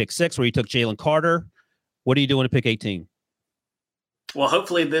back at pick 6, where you took Jalen Carter. What are you doing at pick 18? Well,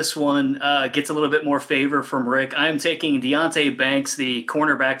 hopefully this one gets a little bit more favor from Rick. I'm taking Deonte Banks, the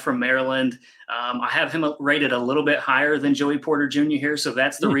cornerback from Maryland. I have him rated a little bit higher than Joey Porter Jr. here, so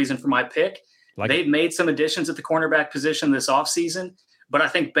that's the reason for my pick. They've made some additions at the cornerback position this offseason, but I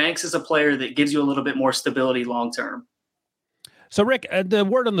think Banks is a player that gives you a little bit more stability long-term. So, Rick, the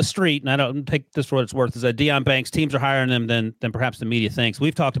word on the street, and I don't take this for what it's worth, is that Deion Banks, teams are higher on him than perhaps the media thinks.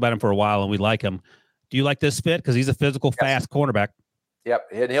 We've talked about him for a while, and we like him. Do you like this fit? Because he's a physical, fast cornerback. Yep,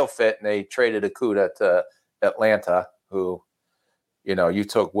 and he'll fit. And they traded Akuda to Atlanta, who, you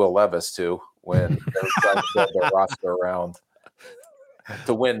took Will Levis to when they were trying to build their roster around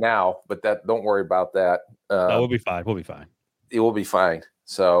to win now. But don't worry about that. No, we'll be fine. We'll be fine. It will be fine.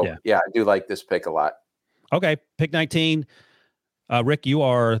 So, yeah, I do like this pick a lot. Okay, pick 19. Rick, you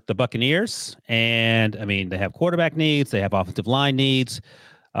are the Buccaneers. And, I mean, they have quarterback needs. They have offensive line needs.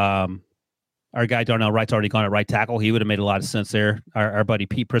 Our guy Darnell Wright's already gone at right tackle. He would have made a lot of sense there. Our buddy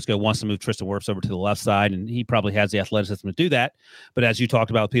Pete Prisco wants to move Tristan Wirfs over to the left side, and he probably has the athleticism to do that. But as you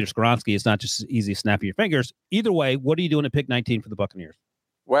talked about with Peter Skoronski, it's not just easy to snap your fingers. Either way, what are you doing at pick 19 for the Buccaneers?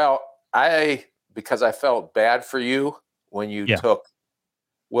 Well, because I felt bad for you when you took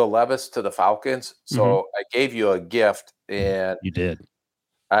Will Levis to the Falcons, so I gave you a gift, and you did.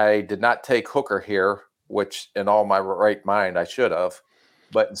 I did not take Hooker here, which in all my right mind I should have.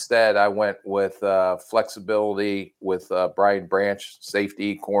 But instead, I went with flexibility with Brian Branch,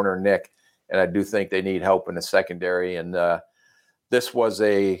 safety, corner, Nick, and I do think they need help in the secondary. And this was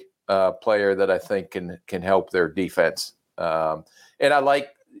a player that I think can help their defense. And I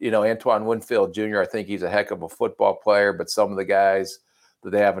like, Antoine Winfield Jr. I think he's a heck of a football player, but some of the guys that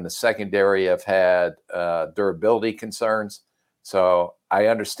they have in the secondary have had durability concerns. So I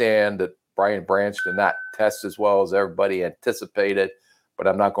understand that Brian Branch did not test as well as everybody anticipated. But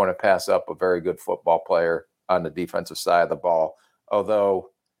I'm not going to pass up a very good football player on the defensive side of the ball.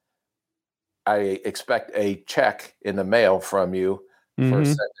 Although I expect a check in the mail from you for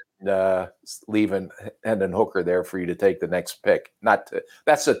leaving Hendon Hooker there for you to take the next pick.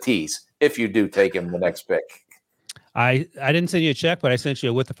 That's a tease if you do take him the next pick. I didn't send you a check, but I sent you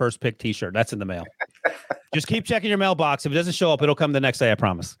a with the first pick T-shirt. That's in the mail. Just keep checking your mailbox. If it doesn't show up, it'll come the next day, I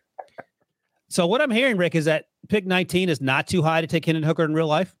promise. So what I'm hearing, Rick, is that pick 19 is not too high to take Hendon Hooker in real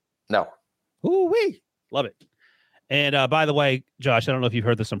life? No. Ooh-wee. Love it. And by the way, Josh, I don't know if you've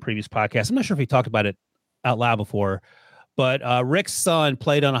heard this on previous podcasts. I'm not sure if he talked about it out loud before, but Rick's son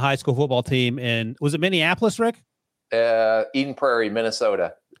played on a high school football team in, was it Minneapolis, Rick? Eden Prairie,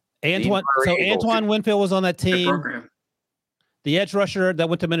 Minnesota. Antoine Winfield was on that team. The edge rusher that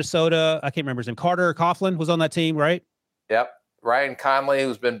went to Minnesota, I can't remember his name. Carter Coughlin was on that team, right? Yep. Ryan Conley,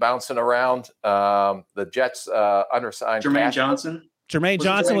 who's been bouncing around. The Jets undersigned Jermaine Johnson. Jermaine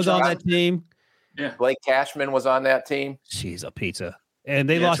Johnson was on that team. Yeah. Blake Cashman was on that team. She's a pizza. And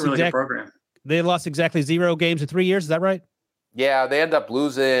they lost really good program. They lost exactly 0 games in 3 years. Is that right? Yeah, they ended up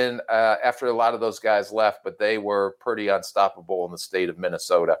losing after a lot of those guys left, but they were pretty unstoppable in the state of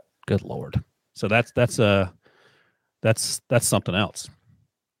Minnesota. Good Lord. So that's something else.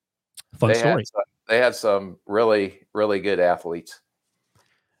 Fun story. They had some really, really good athletes.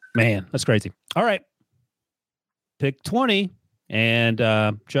 Man, that's crazy. All right. Pick 20. And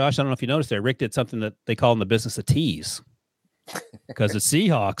Josh, I don't know if you noticed there, Rick did something that they call in the business a tease. Because the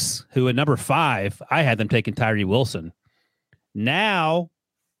Seahawks, who at number 5, I had them taking Tyree Wilson. Now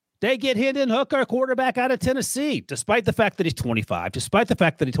They get Hendon Hooker, quarterback out of Tennessee, despite the fact that he's 25, despite the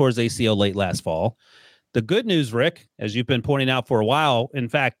fact that he tore his ACL late last fall. The good news, Rick, as you've been pointing out for a while, in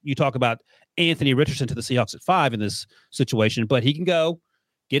fact, you talk about Anthony Richardson to the Seahawks at 5 in this situation, but he can go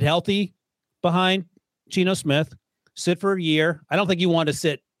get healthy behind Geno Smith, sit for a year. I don't think you want to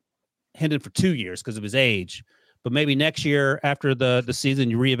sit Hendon for 2 years because of his age, but maybe next year after the season,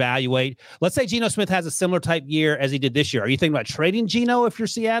 you reevaluate. Let's say Geno Smith has a similar type year as he did this year. Are you thinking about trading Geno if you're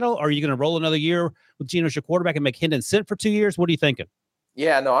Seattle? Or are you going to roll another year with Geno as your quarterback and make Hendon sit for 2 years? What are you thinking?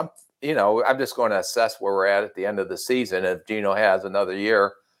 Yeah, no, I'm just going to assess where we're at the end of the season. If Geno has another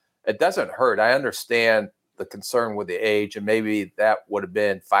year, it doesn't hurt. I understand the concern with the age, and maybe that would have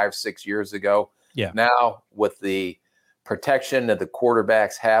been 5-6 years ago. Yeah. Now, with the protection that the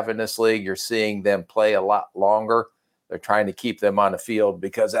quarterbacks have in this league, you're seeing them play a lot longer. They're trying to keep them on the field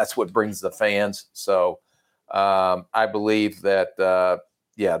because that's what brings the fans. So I believe that,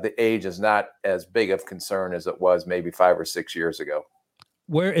 the age is not as big of concern as it was maybe 5 or 6 years ago.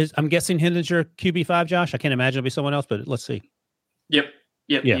 I'm guessing Hendon's your QB5, Josh? I can't imagine it'll be someone else, but let's see. Yep,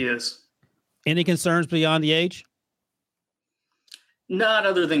 Yeah. He is. Any concerns beyond the age? Not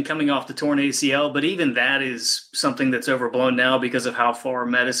other than coming off the torn ACL, but even that is something that's overblown now because of how far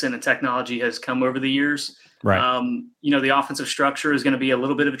medicine and technology has come over the years. Right. The offensive structure is going to be a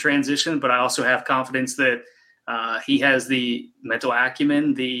little bit of a transition, but I also have confidence that he has the mental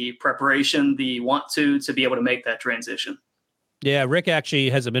acumen, the preparation, the want to be able to make that transition. Yeah, Rick actually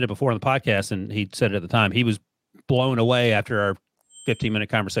has admitted before on the podcast, and he said it at the time, he was blown away after our 15-minute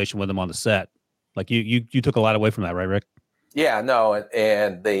conversation with him on the set. Like you took a lot away from that, right, Rick? Yeah, no,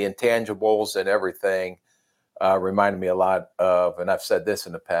 and the intangibles and everything reminded me a lot of, and I've said this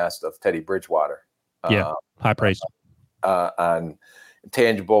in the past, of Teddy Bridgewater. High praise. On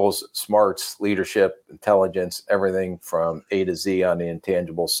intangibles, smarts, leadership, intelligence, everything from A to Z on the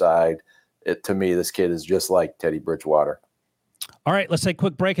intangible side. To me, this kid is just like Teddy Bridgewater. All right, let's take a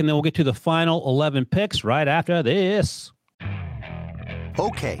quick break, and then we'll get to the final 11 picks right after this.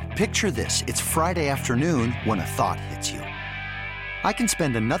 Okay, picture this. It's Friday afternoon when a thought hits you. I can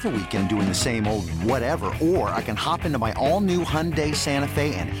spend another weekend doing the same old whatever, or I can hop into my all-new Hyundai Santa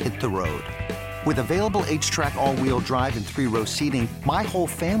Fe and hit the road. With available H-Track all-wheel drive and 3-row seating, my whole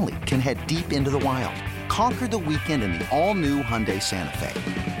family can head deep into the wild. Conquer the weekend in the all-new Hyundai Santa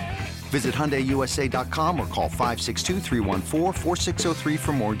Fe. Visit HyundaiUSA.com or call 562-314-4603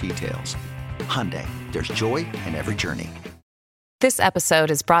 for more details. Hyundai, there's joy in every journey. This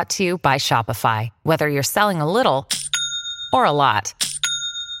episode is brought to you by Shopify. Whether you're selling a little or a lot,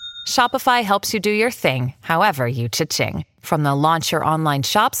 Shopify helps you do your thing, however you cha-ching. From the launch your online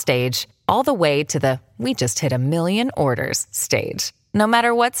shop stage, all the way to the we just hit 1 million orders stage. No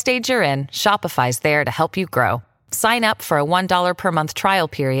matter what stage you're in, Shopify's there to help you grow. Sign up for a $1 per month trial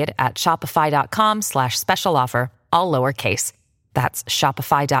period at shopify.com/special offer, all lowercase. That's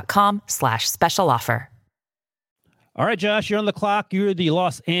shopify.com/special offer. All right, Josh, you're on the clock. You're the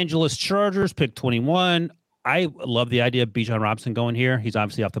Los Angeles Chargers, pick 21. I love the idea of Bijan Robinson going here. He's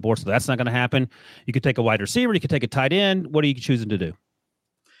obviously off the board, so that's not going to happen. You could take a wide receiver. You could take a tight end. What are you choosing to do?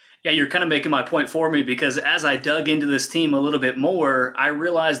 Yeah, you're kind of making my point for me because as I dug into this team a little bit more, I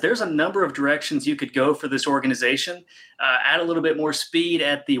realized there's a number of directions you could go for this organization. Add a little bit more speed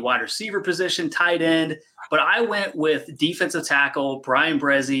at the wide receiver position, tight end. But I went with defensive tackle Brian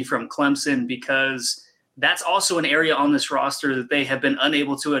Bresee from Clemson because that's also an area on this roster that they have been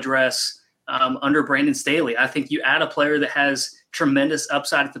unable to address under Brandon Staley. I think you add a player that has tremendous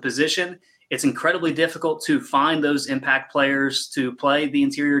upside at the position. It's incredibly difficult to find those impact players to play the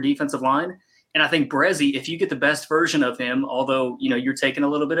interior defensive line. And I think Bresee, if you get the best version of him, although you're taking a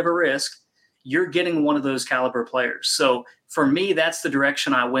little bit of a risk, you're getting one of those caliber players. So for me, that's the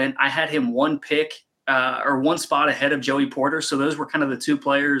direction I went. I had him one spot ahead of Joey Porter. So those were kind of the two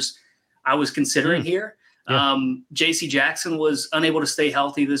players I was considering here. Yeah. J.C. Jackson was unable to stay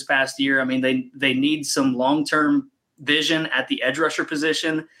healthy this past year. I mean, they need some long-term vision at the edge rusher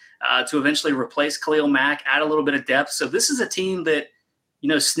position to eventually replace Khalil Mack, add a little bit of depth. So this is a team that,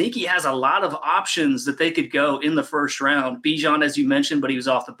 Sneaky has a lot of options that they could go in the first round. Bijan, as you mentioned, but he was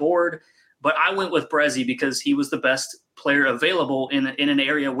off the board. But I went with Bresee because he was the best player available in an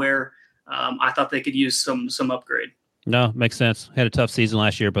area where I thought they could use some upgrade. No, makes sense. Had a tough season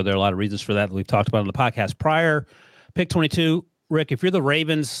last year, but there are a lot of reasons for that we've talked about on the podcast prior. Pick 22, Rick, if you're the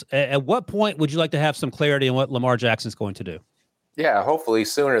Ravens, at what point would you like to have some clarity on what Lamar Jackson's going to do? Yeah, hopefully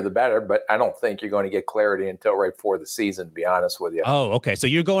sooner the better, but I don't think you're going to get clarity until right before the season, to be honest with you. Oh, okay. So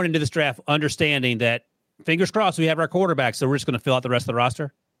you're going into this draft understanding that, fingers crossed, we have our quarterback, so we're just going to fill out the rest of the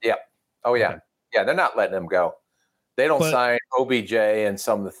roster? Yeah. Oh, yeah. Okay. Yeah, they're not letting him go. They don't sign OBJ and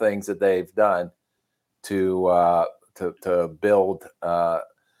some of the things that they've done to build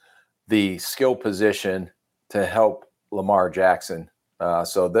the skill position to help Lamar Jackson.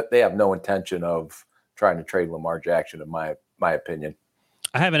 So that they have no intention of trying to trade Lamar Jackson, in my opinion.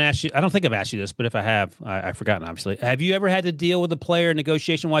 I haven't asked you. I don't think I've asked you this, but if I have, I've forgotten, obviously. Have you ever had to deal with a player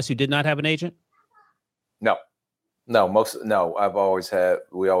negotiation-wise who did not have an agent? No. We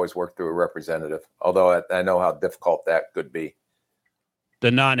always work through a representative, although I know how difficult that could be.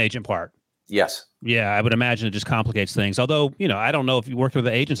 The non-agent part. Yes. Yeah, I would imagine it just complicates things. Although, I don't know if you work with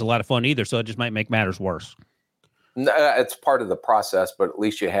the agent's a lot of fun either, so it just might make matters worse. No, it's part of the process, but at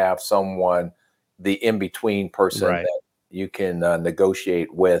least you have someone, the in-between person that you can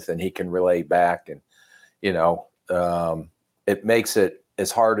negotiate with, and he can relay back. And, it makes it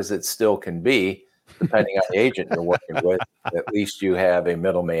as hard as it still can be, depending on the agent you're working with. At least you have a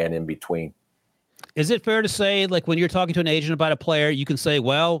middleman in between. Is it fair to say, like, when you're talking to an agent about a player, you can say,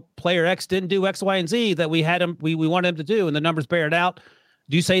 well, player X didn't do X, Y, and Z that we had him, we wanted him to do, and the numbers bear it out?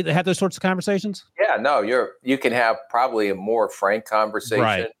 Do you say they have those sorts of conversations? Yeah, no, you can have probably a more frank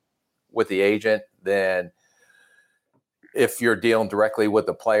conversation with the agent than if you're dealing directly with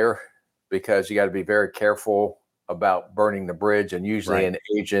the player, because you got to be very careful about burning the bridge. And usually an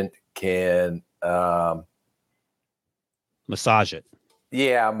agent can massage it.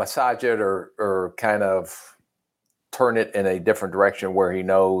 Yeah, massage it or kind of turn it in a different direction where he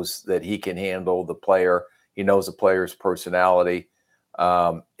knows that he can handle the player. He knows the player's personality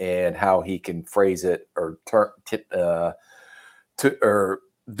and how he can phrase it or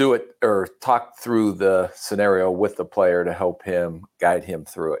do it or talk through the scenario with the player to help him guide him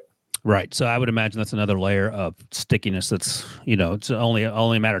through it. Right. So I would imagine that's another layer of stickiness. That's, it's only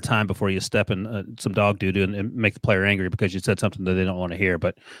a matter of time before you step in some dog doo-doo and make the player angry because you said something that they don't want to hear.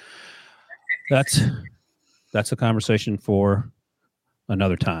 But that's a conversation for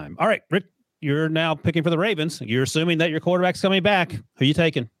another time. All right, Rick, you're now picking for the Ravens. You're assuming that your quarterback's coming back. Who are you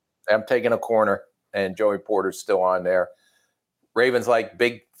taking? I'm taking a corner, and Joey Porter's still on there. Ravens like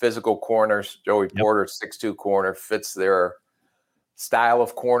big physical corners. Joey Porter, 6'2" corner, fits their style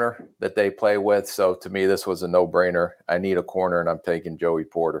of corner that they play with. So to me, this was a no-brainer. I need a corner, and I'm taking Joey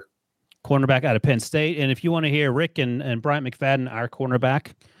Porter. Cornerback out of Penn State. And if you want to hear Rick and Bryant McFadden, our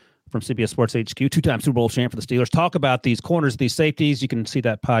cornerback from CBS Sports HQ, two-time Super Bowl champ for the Steelers, talk about these corners, these safeties. You can see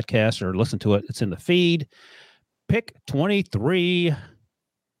that podcast or listen to it. It's in the feed. Pick 23,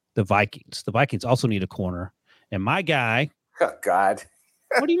 the Vikings. The Vikings also need a corner. And my guy... Oh, God.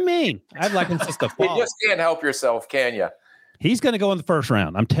 What do you mean? I'd like him just to fall. You just can't help yourself, can you? He's going to go in the first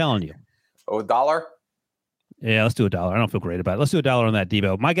round. I'm telling you. Oh, $1? Yeah, let's do $1. I don't feel great about it. Let's do $1 on that,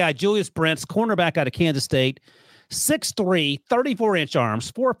 Debo. My guy, Julius Brents, cornerback out of Kansas State, 6'3", 34-inch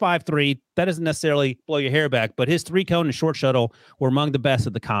arms, 4.53. That doesn't necessarily blow your hair back, but his three-cone and short shuttle were among the best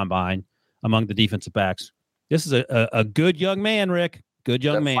at the combine among the defensive backs. This is a good young man, Rick. Good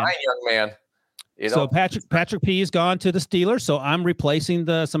young man. Fine young man. So Patrick P. has gone to the Steelers, so I'm replacing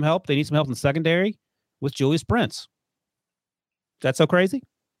some help. They need some help in the secondary with Julius Brents. That's so crazy?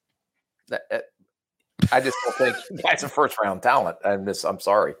 I just don't think that's a first-round talent. I'm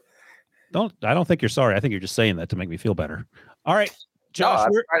sorry. I don't think you're sorry. I think you're just saying that to make me feel better. All right, Josh.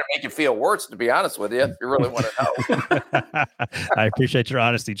 I'm trying to make you feel worse, to be honest with you, if you really want to know. I appreciate your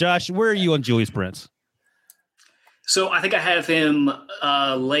honesty. Josh, where are you on Julius Brents? So I think I have him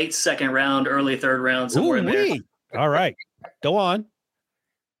late second round, early third round, somewhere in there. All right. Go on.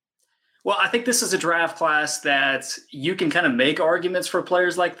 Well, I think this is a draft class that you can kind of make arguments for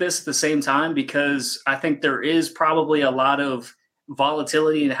players like this at the same time, because I think there is probably a lot of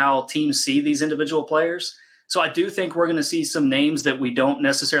volatility in how teams see these individual players. So I do think we're going to see some names that we don't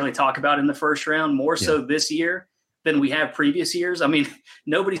necessarily talk about in the first round, more so this year than we have previous years. I mean,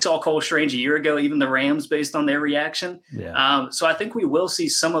 nobody saw Cole Strange a year ago, even the Rams, based on their reaction. Yeah. So I think we will see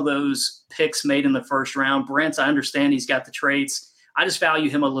some of those picks made in the first round. Brent, I understand he's got the traits. I just value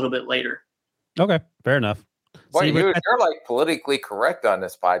him a little bit later. Okay, fair enough. Boy, you're like politically correct on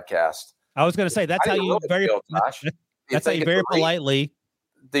this podcast. I was going to say that's how you very that's how you very politely.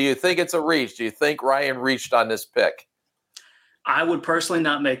 Do you think it's a reach? Do you think Ryan reached on this pick? I would personally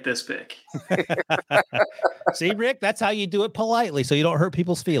not make this pick. See, Rick, that's how you do it politely, so you don't hurt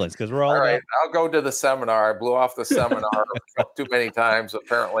people's feelings. Because we're all right. I'll go to the seminar. I blew off the seminar too many times.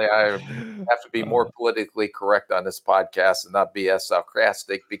 Apparently, I have to be more politically correct on this podcast and not be as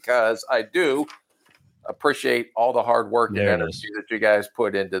sarcastic, because I do appreciate all the hard work and energy that you guys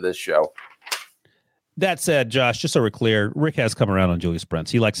put into this show. That said, Josh, just so we're clear, Rick has come around on Julius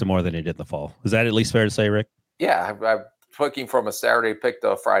Brents. He likes him more than he did in the fall. Is that at least fair to say, Rick? Yeah, I'm picking from a Saturday pick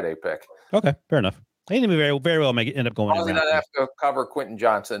to a Friday pick. Okay, fair enough. They may very, very well end up going As long as he doesn't have to cover Quentin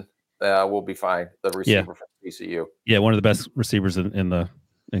Johnson, we'll be fine. The receiver from TCU. Yeah, one of the best receivers in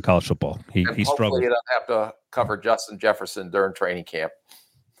college football. He struggled. Hopefully, he doesn't have to cover Justin Jefferson during training camp.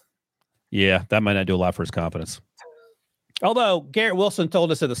 Yeah, that might not do a lot for his confidence. Although Garrett Wilson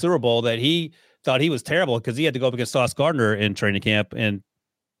told us at the Super Bowl that he thought he was terrible because he had to go up against Sauce Gardner in training camp, and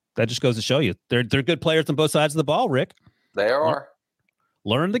that just goes to show you they're good players on both sides of the ball. Rick, they are.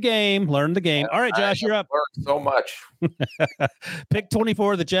 Learn the game. All right, Josh, you're up. Learned so much. Pick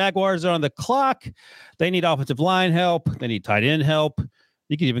 24. The Jaguars are on the clock. They need offensive line help. They need tight end help.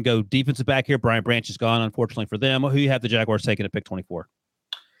 You can even go defensive back here. Brian Branch is gone, unfortunately for them. Who you have the Jaguars taking at pick 24?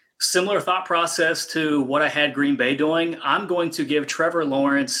 Similar thought process to what I had Green Bay doing. I'm going to give Trevor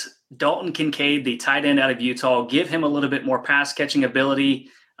Lawrence, Dalton Kincaid, the tight end out of Utah, give him a little bit more pass catching ability.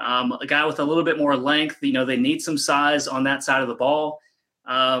 A guy with a little bit more length. They need some size on that side of the ball.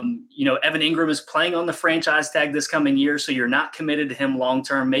 Evan Ingram is playing on the franchise tag this coming year, so you're not committed to him long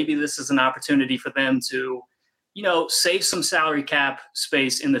term. Maybe this is an opportunity for them to, save some salary cap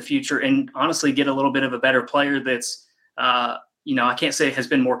space in the future and honestly get a little bit of a better player that's, I can't say has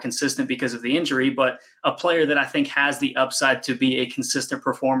been more consistent because of the injury, but a player that I think has the upside to be a consistent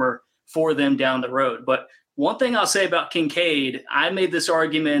performer for them down the road. But one thing I'll say about Kincaid, I made this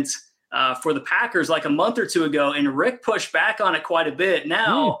argument for the Packers like a month or two ago, and Rick pushed back on it quite a bit.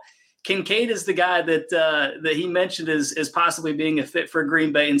 Now, Kincaid is the guy that he mentioned as possibly being a fit for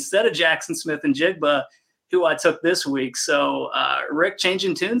Green Bay instead of Jackson Smith and Jigba, who I took this week. So Rick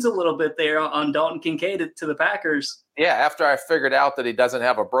changing tunes a little bit there on Dalton Kincaid to the Packers. Yeah, after I figured out that he doesn't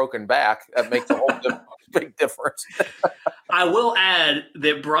have a broken back, that makes a whole big difference. I will add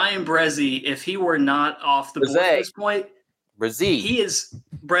that Brian Bresee, if he were not off the board at this point, he is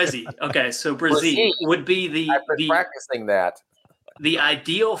Bresee. Okay, so Bresee would be I've been practicing that. The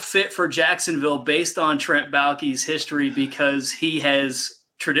ideal fit for Jacksonville based on Trent Baalke's history, because he has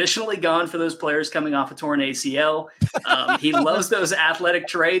traditionally gone for those players coming off a torn ACL. He loves those athletic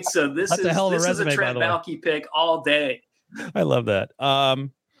traits. So this is a Trent Baalke pick all day. I love that.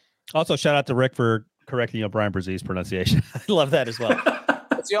 Also, shout out to Rick for correcting Brian Bresee's pronunciation. I love that as well.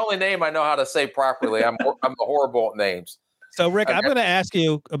 It's the only name I know how to say properly. I'm horrible at names. So, Rick, I'm going to ask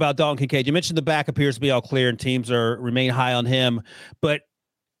you about Dalton Kincaid. You mentioned the back appears to be all clear and teams remain high on him. But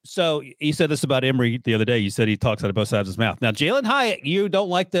so you said this about Emory the other day. You said he talks out of both sides of his mouth. Now, Jalen Hyatt, you don't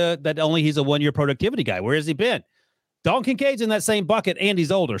like that only he's a one-year productivity guy. Where has he been? Dalton Kincaid's in that same bucket, and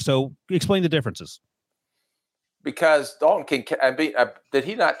he's older. So explain the differences. Because Dalton Kincaid, did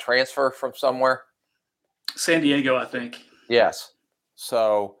he not transfer from somewhere? San Diego, I think. Yes.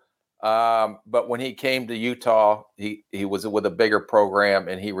 So, but when he came to Utah, he was with a bigger program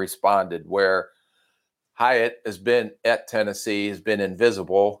and he responded, where Hyatt has been at Tennessee, has been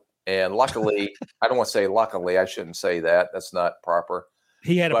invisible. And luckily, I don't want to say luckily, I shouldn't say that. That's not proper.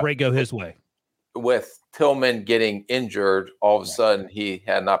 He had a break go his way. With Tillman getting injured, all of a sudden he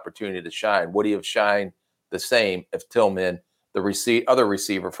had an opportunity to shine. Would he have shined the same if Tillman, the other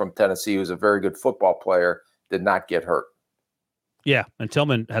receiver from Tennessee, who's a very good football player, did not get hurt? Yeah, and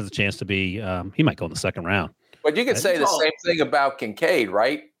Tillman has a chance to be. He might go in the second round. But you could say the same thing about Kincaid,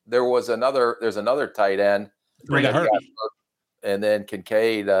 right? There's another tight end, got hurt. And then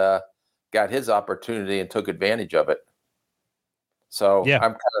Kincaid got his opportunity and took advantage of it. So I'm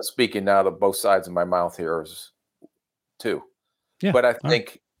kind of speaking out of both sides of my mouth here too. Yeah, but I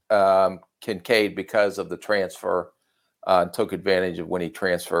think Kincaid, because of the transfer, took advantage of when he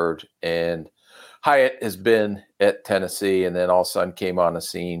transferred, and Hyatt has been at Tennessee and then all of a sudden came on the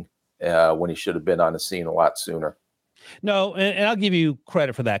scene when he should have been on the scene a lot sooner. No, and I'll give you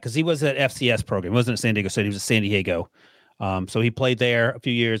credit for that, because he was at FCS program. He wasn't at San Diego State. He was at San Diego. So he played there a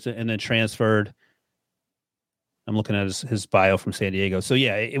few years and then transferred. I'm looking at his bio from San Diego. So,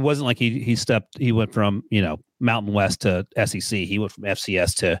 yeah, it wasn't like he went from, Mountain West to SEC. He went from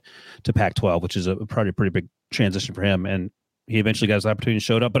FCS to Pac-12, which is probably a pretty big transition for him. And he eventually got his opportunity and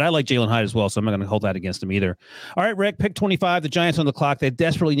showed up. But I like Jalen Hyatt as well, so I'm not going to hold that against him either. All right, Rick, pick 25. The Giants on the clock. They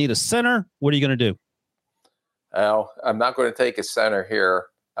desperately need a center. What are you going to do? Well, I'm not going to take a center here.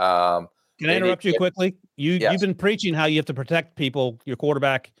 Can I interrupt you quickly? You've been preaching how you have to protect people, your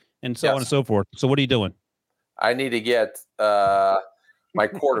quarterback, and so on and so forth. So what are you doing? I need to get my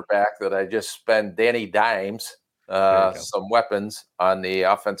quarterback that I just spent, Danny Dimes, some weapons on the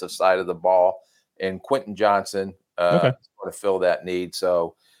offensive side of the ball, and Quentin Johnson going to fill that need.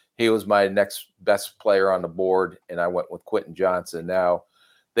 So he was my next best player on the board, and I went with Quentin Johnson. Now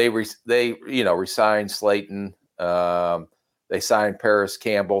they re-signed Slayton. They signed Paris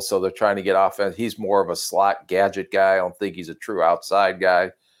Campbell, so they're trying to get offense. He's more of a slot gadget guy. I don't think he's a true outside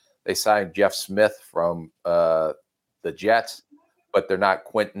guy. They signed Jeff Smith from the Jets, but they're not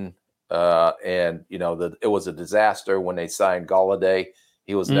Quentin. And it was a disaster when they signed Galladay.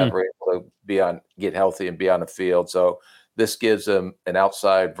 He was never able to get healthy and be on the field. So this gives them an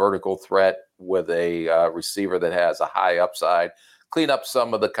outside vertical threat with a receiver that has a high upside. Clean up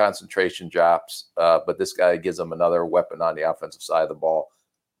some of the concentration drops, but this guy gives them another weapon on the offensive side of the ball.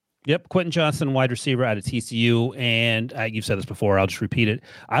 Yep, Quentin Johnson, wide receiver out of TCU, and you've said this before. I'll just repeat it.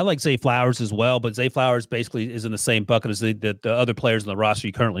 I like Zay Flowers as well, but Zay Flowers basically is in the same bucket as the other players in the roster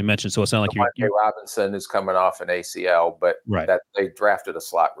you currently mentioned. So it's not like you're Robinson is coming off an ACL, but that they drafted a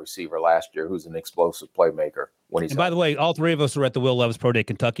slot receiver last year who's an explosive playmaker. And by the way, all three of us were at the Will Levis Pro Day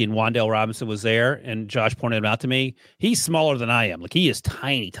Kentucky, and Wan'Dale Robinson was there, and Josh pointed him out to me. He's smaller than I am. Like, he is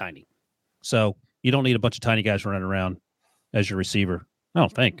tiny. So you don't need a bunch of tiny guys running around as your receiver. I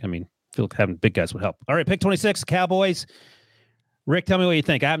don't think. I mean, I feel like having big guys would help. All right, pick 26, Cowboys. Rick, tell me what you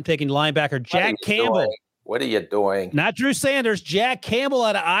think. I'm taking linebacker Jack Campbell. What are you doing? Not Drew Sanders, Jack Campbell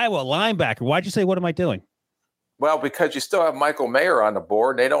out of Iowa, linebacker. Why'd you say, what am I doing? Well, because you still have Michael Mayer on the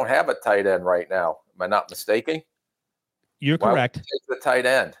board. They don't have a tight end right now. Am I not mistaken? You're correct. Take the tight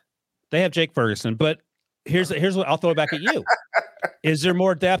end. They have Jake Ferguson, but here's what I'll throw it back at you. Is there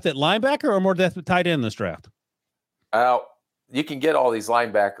more depth at linebacker or more depth at tight end in this draft? You can get all these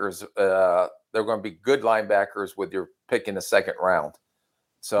linebackers. They're going to be good linebackers with your pick in the second round.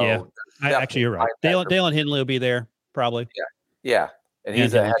 So yeah, actually, you're right. Dalen Henley will be there probably. Yeah. And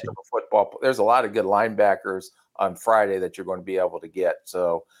he's a heck of a football. There's a lot of good linebackers on Friday that you're going to be able to get.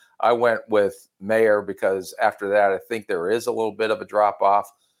 So I went with Mayer because after that, I think there is a little bit of a drop off.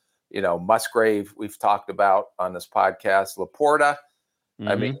 Musgrave, we've talked about on this podcast. Laporta,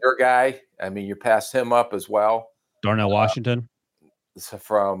 I mean, your guy. I mean, you passed him up as well. Darnell Washington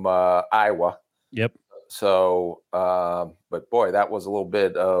from Iowa. Yep. So, but boy, that was a little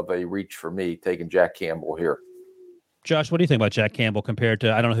bit of a reach for me taking Jack Campbell here. Josh, what do you think about Jack Campbell compared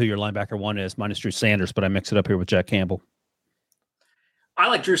to, I don't know who your linebacker one is, minus Drew Sanders, but I mix it up here with Jack Campbell. I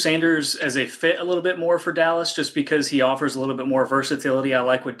like Drew Sanders as a fit a little bit more for Dallas just because he offers a little bit more versatility. I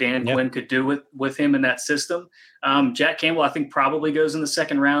like what Dan Quinn could do with him in that system. Jack Campbell, I think, probably goes in the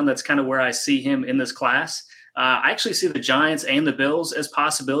second round. That's kind of where I see him in this class. I actually see the Giants and the Bills as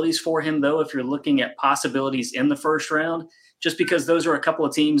possibilities for him, though, if you're looking at possibilities in the first round, just because those are a couple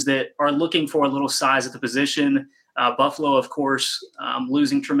of teams that are looking for a little size at the position. Buffalo, of course,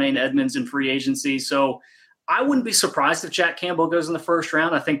 losing Tremaine Edmonds in free agency. So I wouldn't be surprised if Jack Campbell goes in the first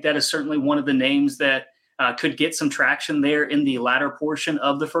round. I think that is certainly one of the names that could get some traction there in the latter portion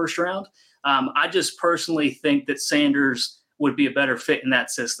of the first round. I just personally think that Sanders would be a better fit in that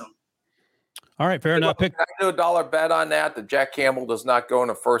system. All right, fair enough. Can I do a dollar bet on that Jack Campbell does not go in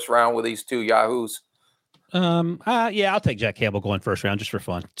the first round with these two yahoos? Yeah, I'll take Jack Campbell going first round just for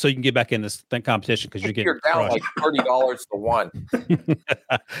fun, so you can get back in this competition because you're down like $30 to 1.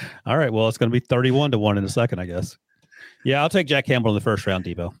 All right, well, it's going to be 31 to 1 in a second, I guess. Yeah, I'll take Jack Campbell in the first round,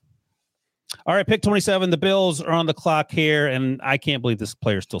 Debo. All right, pick 27. The Bills are on the clock here, and I can't believe this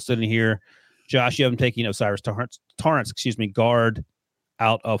player's still sitting here. Josh, you haven't taken Osiris Torrance, guard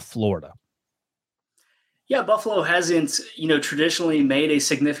out of Florida. Yeah, Buffalo hasn't, traditionally made a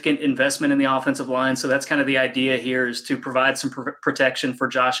significant investment in the offensive line. So that's kind of the idea here, is to provide some protection for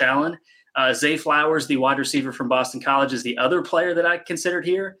Josh Allen. Zay Flowers, the wide receiver from Boston College, is the other player that I considered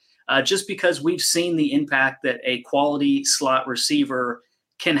here, just because we've seen the impact that a quality slot receiver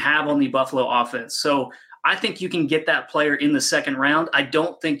can have on the Buffalo offense. So I think you can get that player in the second round. I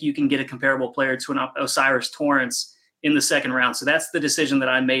don't think you can get a comparable player to an Osiris Torrance in the second round. So that's the decision that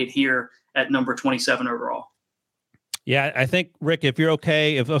I made here at number 27 overall. Yeah, I think, Rick, if you're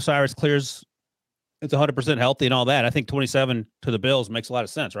okay, if Osiris clears, it's 100% healthy and all that, I think 27 to the Bills makes a lot of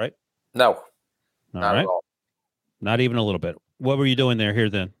sense, right? No. Not at all. Not even a little bit. What were you doing here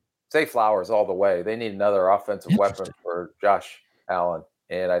then? Zay Flowers all the way. They need another offensive weapon for Josh Allen.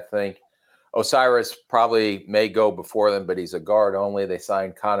 And I think Osiris probably may go before them, but he's a guard only. They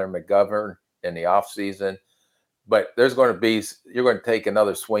signed Connor McGovern in the offseason. But you're going to take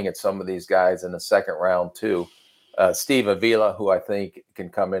another swing at some of these guys in the second round too. Steve Avila, who I think can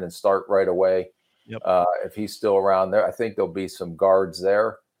come in and start right away. Yep. If he's still around there, I think there'll be some guards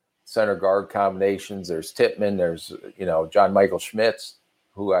there, center guard combinations. There's Tippmann, there's, John Michael Schmitz,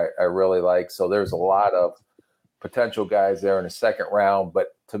 who I really like. So there's a lot of potential guys there in the second round.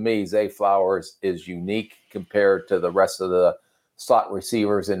 But to me, Zay Flowers is unique compared to the rest of the slot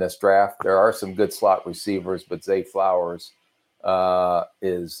receivers in this draft. There are some good slot receivers, but Zay Flowers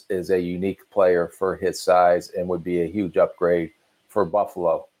is a unique player for his size and would be a huge upgrade for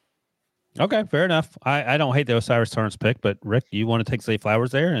Buffalo. Okay, fair enough. I don't hate the Osiris Torrance pick, but Rick, you want to take Zay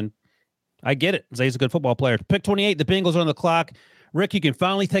Flowers there, and I get it. Zay's a good football player. Pick 28, the Bengals are on the clock. Rick, you can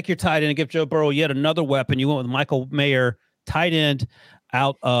finally take your tight end and give Joe Burrow yet another weapon. You went with Michael Mayer, tight end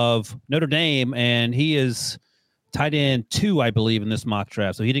out of Notre Dame, and he is tight end 2, I believe, in this mock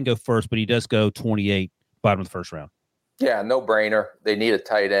draft. So he didn't go first, but he does go 28, bottom of the first round. Yeah, no brainer. They need a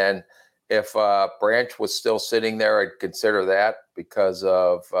tight end. If Branch was still sitting there, I'd consider that because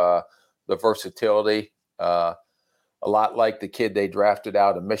of the versatility. A lot like the kid they drafted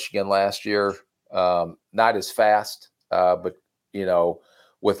out of Michigan last year. Not as fast, but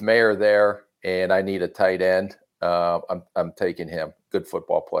with Mayer there, and I need a tight end. I'm taking him. Good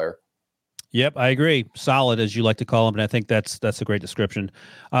football player. Yep, I agree. Solid, as you like to call him, and I think that's a great description.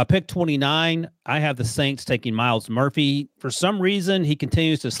 Pick 29, I have the Saints taking Myles Murphy. For some reason, he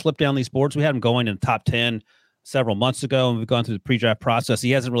continues to slip down these boards. We had him going in the top 10 several months ago, and we've gone through the pre-draft process.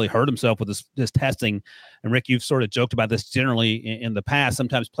 He hasn't really hurt himself with this testing. And Rick, you've sort of joked about this generally in the past.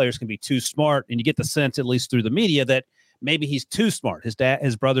 Sometimes players can be too smart, and you get the sense, at least through the media, that maybe he's too smart.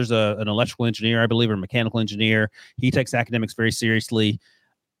 His brother's an electrical engineer, I believe, or a mechanical engineer. He takes academics very seriously.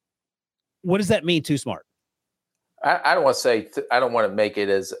 What does that mean, too smart? I don't want to say I don't want to make it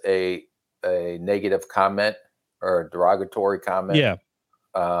as a negative comment or a derogatory comment. Yeah.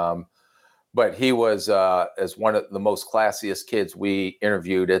 But he was as one of the most classiest kids we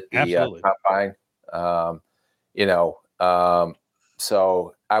interviewed at the combine.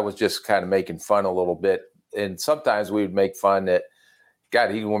 So I was just kind of making fun a little bit, and sometimes we would make fun that,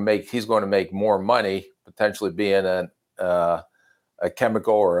 God, he's going to make more money potentially being a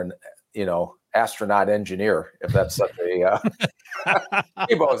chemical or an astronaut engineer, if that's such a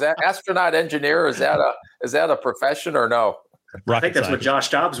Tebow, is that astronaut engineer? Is that a profession or no? I think that's what Josh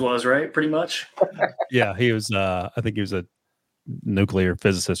Dobbs was, right? Pretty much. Yeah, he was. I think he was a nuclear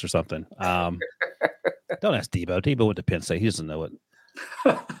physicist or something. Don't ask Tebow. Tebow went to Penn State. He doesn't know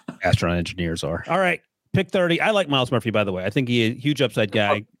what astronaut engineers are. All right, pick 30. I like Myles Murphy, by the way. I think he's a huge upside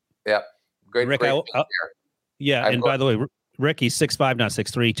guy. Yeah, great. Rick, and by the way, Rick, he's 6'5", not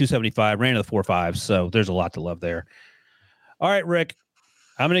 6'3", 275, ran to the 4.5, so there's a lot to love there. All right, Rick,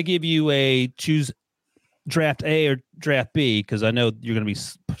 I'm going to give you a choose draft A or draft B because I know you're going to be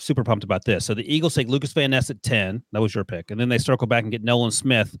super pumped about this. So the Eagles take Lucas Van Ness at 10. That was your pick. And then they circle back and get Nolan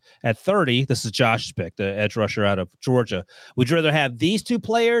Smith at 30. This is Josh's pick, the edge rusher out of Georgia. Would you rather have these two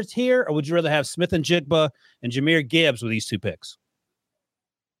players here, or would you rather have Smith and Jigba and Jahmyr Gibbs with these two picks?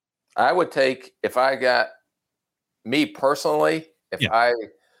 I would take, if I got me personally,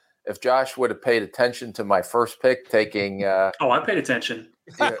 if Josh would have paid attention to my first pick, taking I paid attention.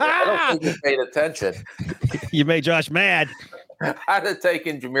 I don't think you paid attention. You made Josh mad. I'd have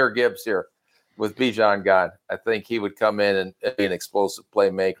taken Jahmyr Gibbs here with Bijan gone. I think he would come in and be an explosive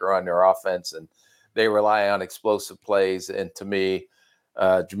playmaker on their offense, and they rely on explosive plays. And to me,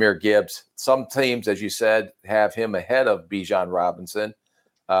 Jahmyr Gibbs, some teams, as you said, have him ahead of Bijan Robinson.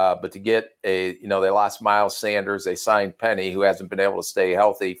 But to get they lost Miles Sanders, they signed Penny, who hasn't been able to stay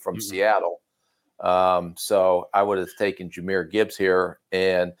healthy from Seattle. So I would have taken Jahmyr Gibbs here.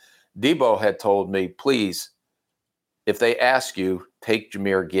 And Debo had told me, please, if they ask you, take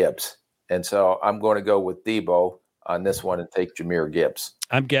Jahmyr Gibbs. And so I'm going to go with Debo on this one and take Jahmyr Gibbs.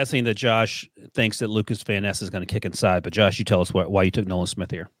 I'm guessing that Josh thinks that Lucas Van Ness is going to kick inside. But Josh, you tell us why you took Nolan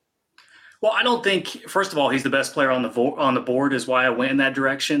Smith here. Well, I don't think, first of all, he's the best player on the board is why I went in that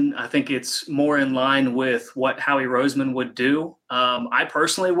direction. I think it's more in line with what Howie Roseman would do. I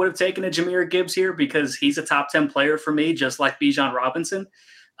personally would have taken a Jahmyr Gibbs here because he's a top 10 player for me, just like Bijan Robinson.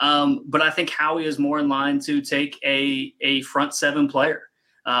 But I think Howie is more in line to take a front seven player.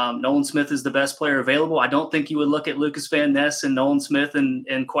 Nolan Smith is the best player available. I don't think you would look at Lucas Van Ness and Nolan Smith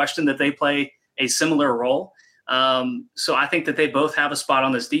and question that they play a similar role. So I think that they both have a spot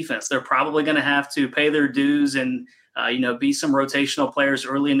on this defense. They're probably going to have to pay their dues and, be some rotational players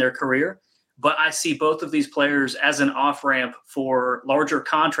early in their career. But I see both of these players as an off-ramp for larger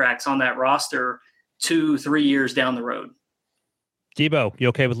contracts on that roster 2-3 years down the road. Debo, you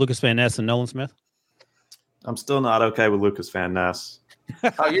okay with Lucas Van Ness and Nolan Smith? I'm still not okay with Lucas Van Ness.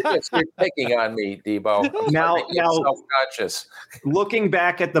 You're picking on me, Debo. Now, self-conscious. Looking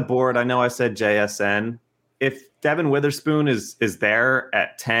back at the board, I know I said JSN. If Devin Witherspoon is there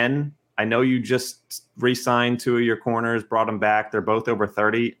at 10, I know you just re-signed two of your corners, brought them back. They're both over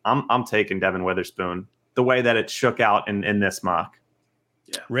 30. I'm taking Devin Witherspoon the way that it shook out in this mock.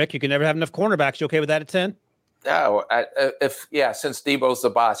 Yeah. Rick, you can never have enough cornerbacks. You okay with that at 10? No, since Debo's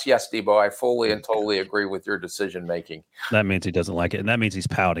the boss, yes, Debo, I fully and totally agree with your decision making. That means he doesn't like it, and that means he's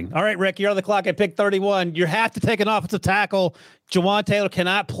pouting. All right, Rick, you're on the clock at pick 31. You have to take an offensive tackle. Jawan Taylor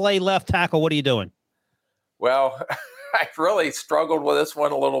cannot play left tackle. What are you doing? Well, I really struggled with this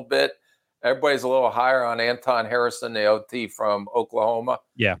one a little bit. Everybody's a little higher on Anton Harrison, the OT from Oklahoma.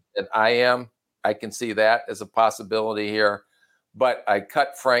 Yeah. And I am. I can see that as a possibility here. But I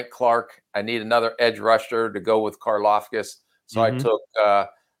cut Frank Clark. I need another edge rusher to go with Karlaftis. So I took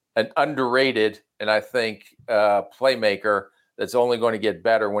an underrated and I think playmaker that's only going to get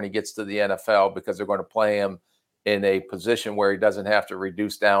better when he gets to the NFL because they're going to play him in a position where he doesn't have to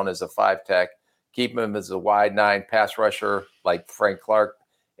reduce down as a 5-tech. Keep him as a wide 9 pass rusher like Frank Clark.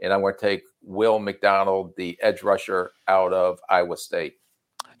 And I'm going to take Will McDonald, the edge rusher out of Iowa State.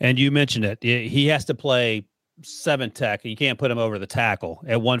 And you mentioned it. He has to play 7-tech. You can't put him over the tackle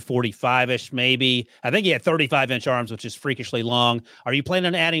at 145-ish, maybe. I think he had 35-inch arms, which is freakishly long. Are you planning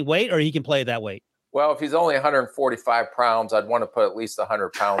on adding weight, or he can play that weight? Well, if he's only 145 pounds, I'd want to put at least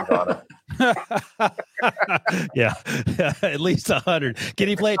 100 pounds on him. Yeah, at least 100. Can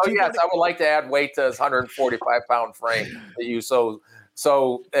he play? Yes, I would like to add weight to his 145-pound frame that you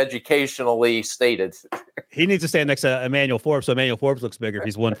so educationally stated. He needs to stand next to Emmanuel Forbes, so Emmanuel Forbes looks bigger if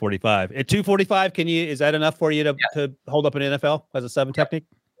he's 145. At 245, is that enough for you to hold up an NFL as a 7 technique?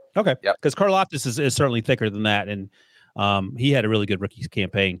 Okay, because Karlaftis is certainly thicker than that, and he had a really good rookie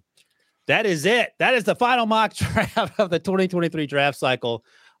campaign. That is it. That is the final mock draft of the 2023 draft cycle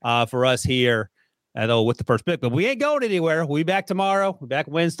for us here with the first pick. But we ain't going anywhere. We'll be back tomorrow. We'll be back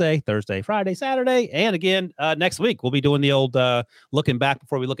Wednesday, Thursday, Friday, Saturday. And again, next week, we'll be doing the old looking back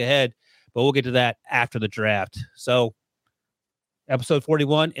before we look ahead. But we'll get to that after the draft. So episode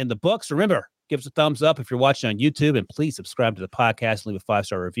 41 in the books. Remember, give us a thumbs up if you're watching on YouTube. And please subscribe to the podcast and leave a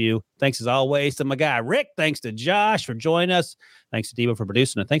 5-star review. Thanks as always to my guy, Rick. Thanks to Josh for joining us. Thanks to Debo for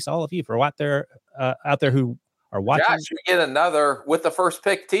producing. And thanks to all of you for out there who are watching. Josh, you get another with the first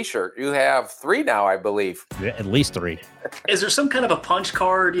pick t-shirt. You have 3 now, I believe. Yeah, at least 3. Is there some kind of a punch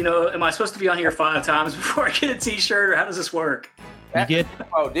card? Am I supposed to be on here 5 times before I get a t-shirt, or how does this work?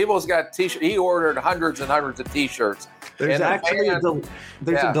 Debo's got t-shirt. He ordered hundreds and hundreds of t-shirts. There's actually a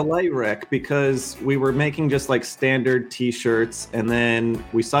delay, Rick, because we were making just like standard t-shirts, and then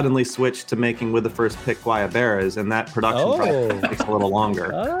we suddenly switched to making with the first pick Guayaberas, and that production process takes a little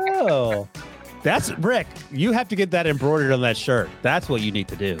longer. Oh, that's Rick. You have to get that embroidered on that shirt. That's what you need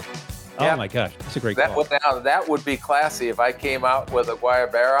to do. Yeah. Oh my gosh, that's a great call. That would be classy if I came out with a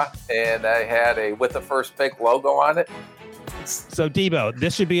Guayabera and I had a with the first pick logo on it. So Debo,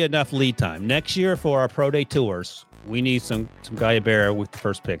 this should be enough lead time. Next year for our pro day tours, we need some Guayabera with the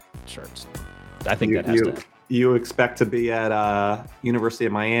first pick shirts. I think that has to happen. You expect to be at University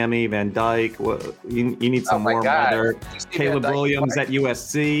of Miami, Van Dyke. You need some warm weather. Caleb Williams at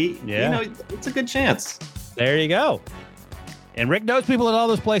USC. Yeah. It's a good chance. There you go. And Rick knows people in all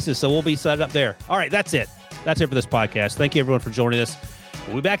those places, so we'll be set up there. All right, that's it. That's it for this podcast. Thank you, everyone, for joining us.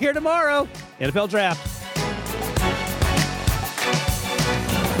 We'll be back here tomorrow. NFL Draft.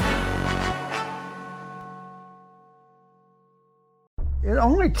 It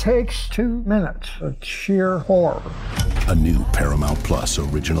only takes 2 minutes of sheer horror. A new Paramount Plus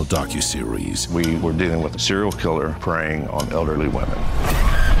original docuseries. We were dealing with a serial killer preying on elderly women.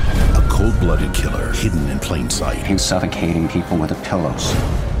 A cold-blooded killer hidden in plain sight. He was suffocating people with the pillows.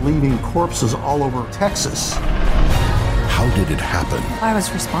 Leaving corpses all over Texas. How did it happen? I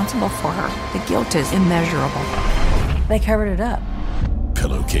was responsible for her. The guilt is immeasurable. They covered it up.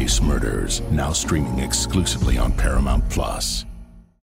 Pillowcase Murders, now streaming exclusively on Paramount Plus.